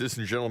 the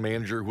assistant general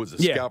manager who was a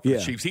scout for the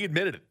Chiefs, he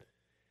admitted it.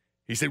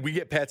 He said, we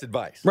get Pat's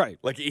advice. Right.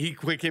 He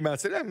came out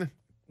and said,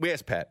 we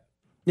asked Pat.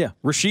 Yeah.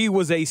 Rashee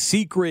was a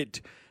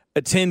secret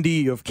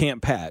attendee of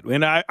Camp Pat,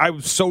 and I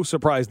was so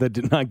surprised that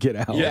did not get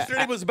out.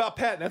 Yesterday was about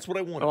Pat, and that's what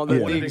I wanted. Well,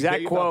 the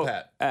exact quote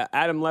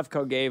Adam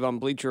Lefkoe gave on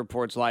Bleacher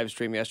Report's live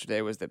stream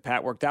yesterday was that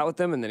Pat worked out with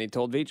him, and then he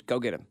told Veach, go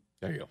get him.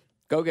 There you go.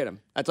 Go get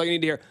him. That's all you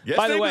need to hear. Yesterday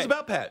By the way, was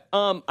about Pat.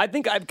 I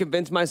think I've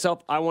convinced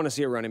myself I want to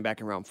see a running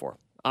back in round 4.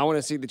 I want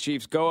to see the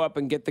Chiefs go up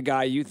and get the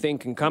guy you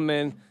think can come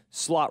in,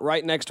 slot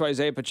right next to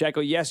Isaiah Pacheco.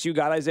 Yes, you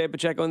got Isaiah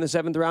Pacheco in the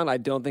 7th round. I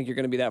don't think you're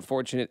going to be that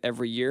fortunate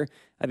every year.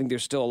 I think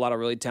there's still a lot of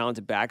really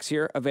talented backs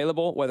here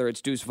available, whether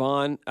it's Deuce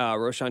Vaughn,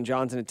 Roshan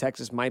Johnson in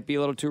Texas might be a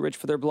little too rich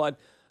for their blood.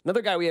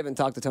 Another guy we haven't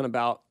talked a ton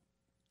about,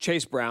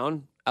 Chase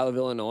Brown out of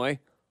Illinois.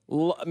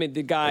 I mean,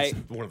 the guy.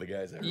 That's one of the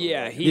guys. He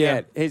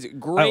had his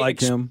great. I like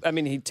him. I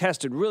mean, he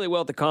tested really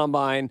well at the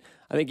combine.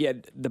 I think he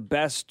had the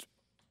best.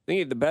 I think he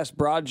had the best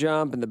broad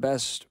jump and the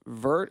best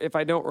vert, if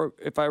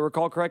I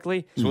recall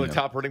correctly. He's one of the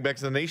top running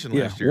backs in the nation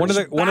last year. One of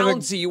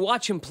the you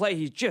watch him play,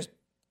 he's just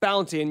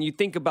bouncy, and you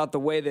think about the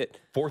way that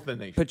 4th in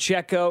the nation.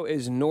 Pacheco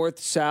is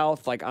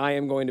north-south, like I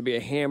am going to be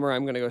a hammer,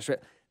 I'm going to go straight.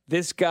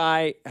 This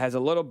guy has a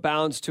little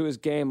bounce to his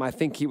game. I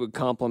think he would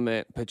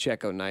complement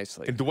Pacheco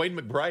nicely. And Dwayne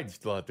McBride's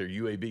still out there,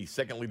 UAB,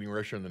 2nd leading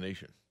rusher in the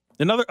nation.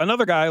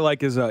 Another guy I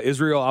like is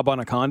Israel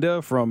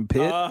Abanaconda from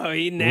Pitt. Oh,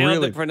 he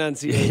nailed the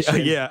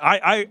pronunciation. Yeah,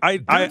 I'm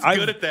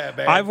good at that,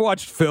 man. I've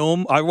watched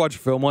film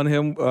on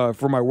him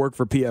for my work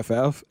for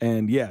PFF,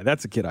 and yeah,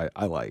 that's a kid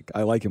I like.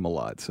 I like him a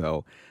lot.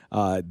 So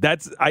I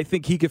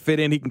think he could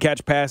fit in. He can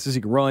catch passes.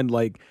 He can run.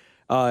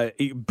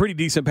 Pretty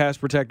decent pass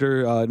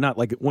protector. Not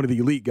like one of the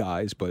elite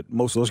guys, but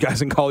most of those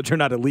guys in college are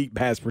not elite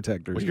pass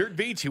protectors. Well, here at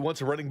Beach, he wants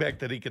a running back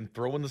that he can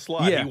throw in the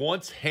slot. Yeah. He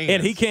wants hands.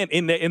 And he can't.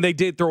 And they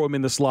did throw him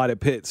in the slot at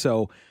Pitt.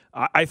 So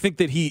I think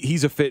that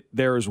he's a fit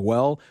there as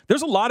well.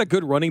 There's a lot of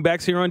good running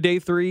backs here on day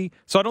 3,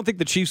 so I don't think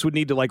the Chiefs would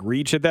need to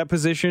reach at that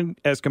position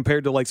as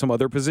compared to some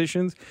other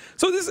positions.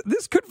 So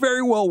this could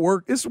very well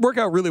work. This would work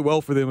out really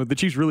well for them if the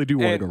Chiefs really do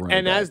want to go running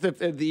And back. as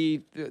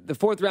the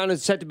 4th round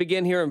is set to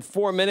begin here in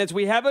 4 minutes,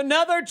 we have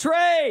another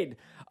trade.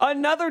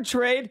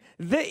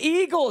 The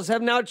Eagles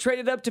have now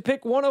traded up to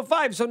pick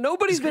 105. So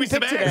nobody's been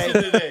picked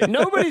today.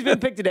 Nobody's been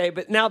picked today,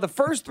 but now the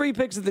first 3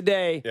 picks of the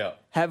day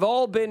have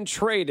all been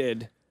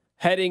traded.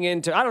 Heading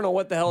into, I don't know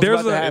what the hell is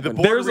about to happen.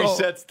 The board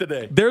resets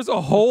today. There's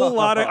a whole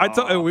lot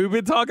of, we've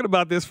been talking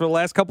about this for the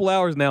last couple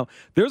hours now.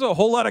 There's a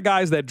whole lot of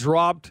guys that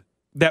dropped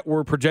that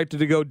were projected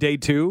to go day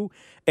 2.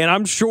 And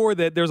I'm sure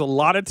that there's a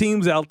lot of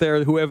teams out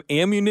there who have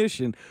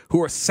ammunition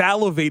who are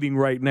salivating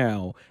right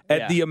now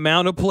at the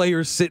amount of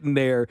players sitting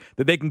there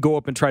that they can go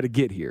up and try to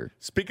get here.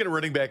 Speaking of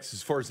running backs,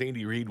 as far as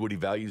Andy Reid, what he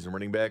values in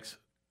running backs,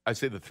 I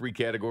say the 3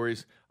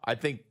 categories. I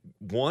think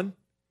 1,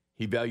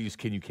 he values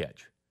can you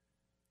catch.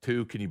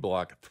 2, can you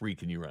block? 3,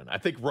 can you run? I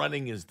think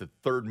running is the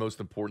 3rd most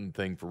important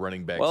thing for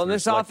running backs. Well, in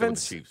this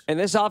offense,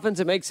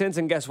 it makes sense.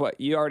 And guess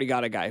what? You already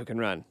got a guy who can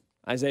run,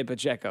 Isaiah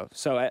Pacheco.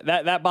 So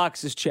that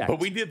box is checked. But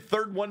we did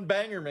 3rd one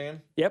banger,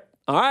 man. Yep.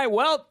 All right.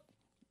 Well,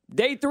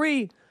 day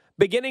 3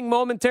 beginning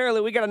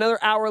momentarily. We got another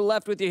hour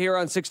left with you here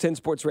on 610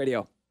 Sports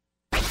Radio.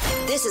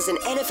 This is an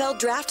NFL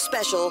Draft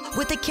Special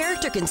with the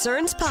Character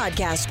Concerns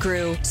podcast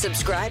crew.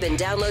 Subscribe and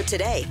download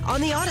today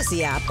on the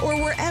Odyssey app or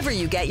wherever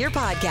you get your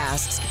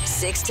podcasts.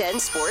 610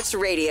 Sports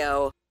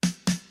Radio.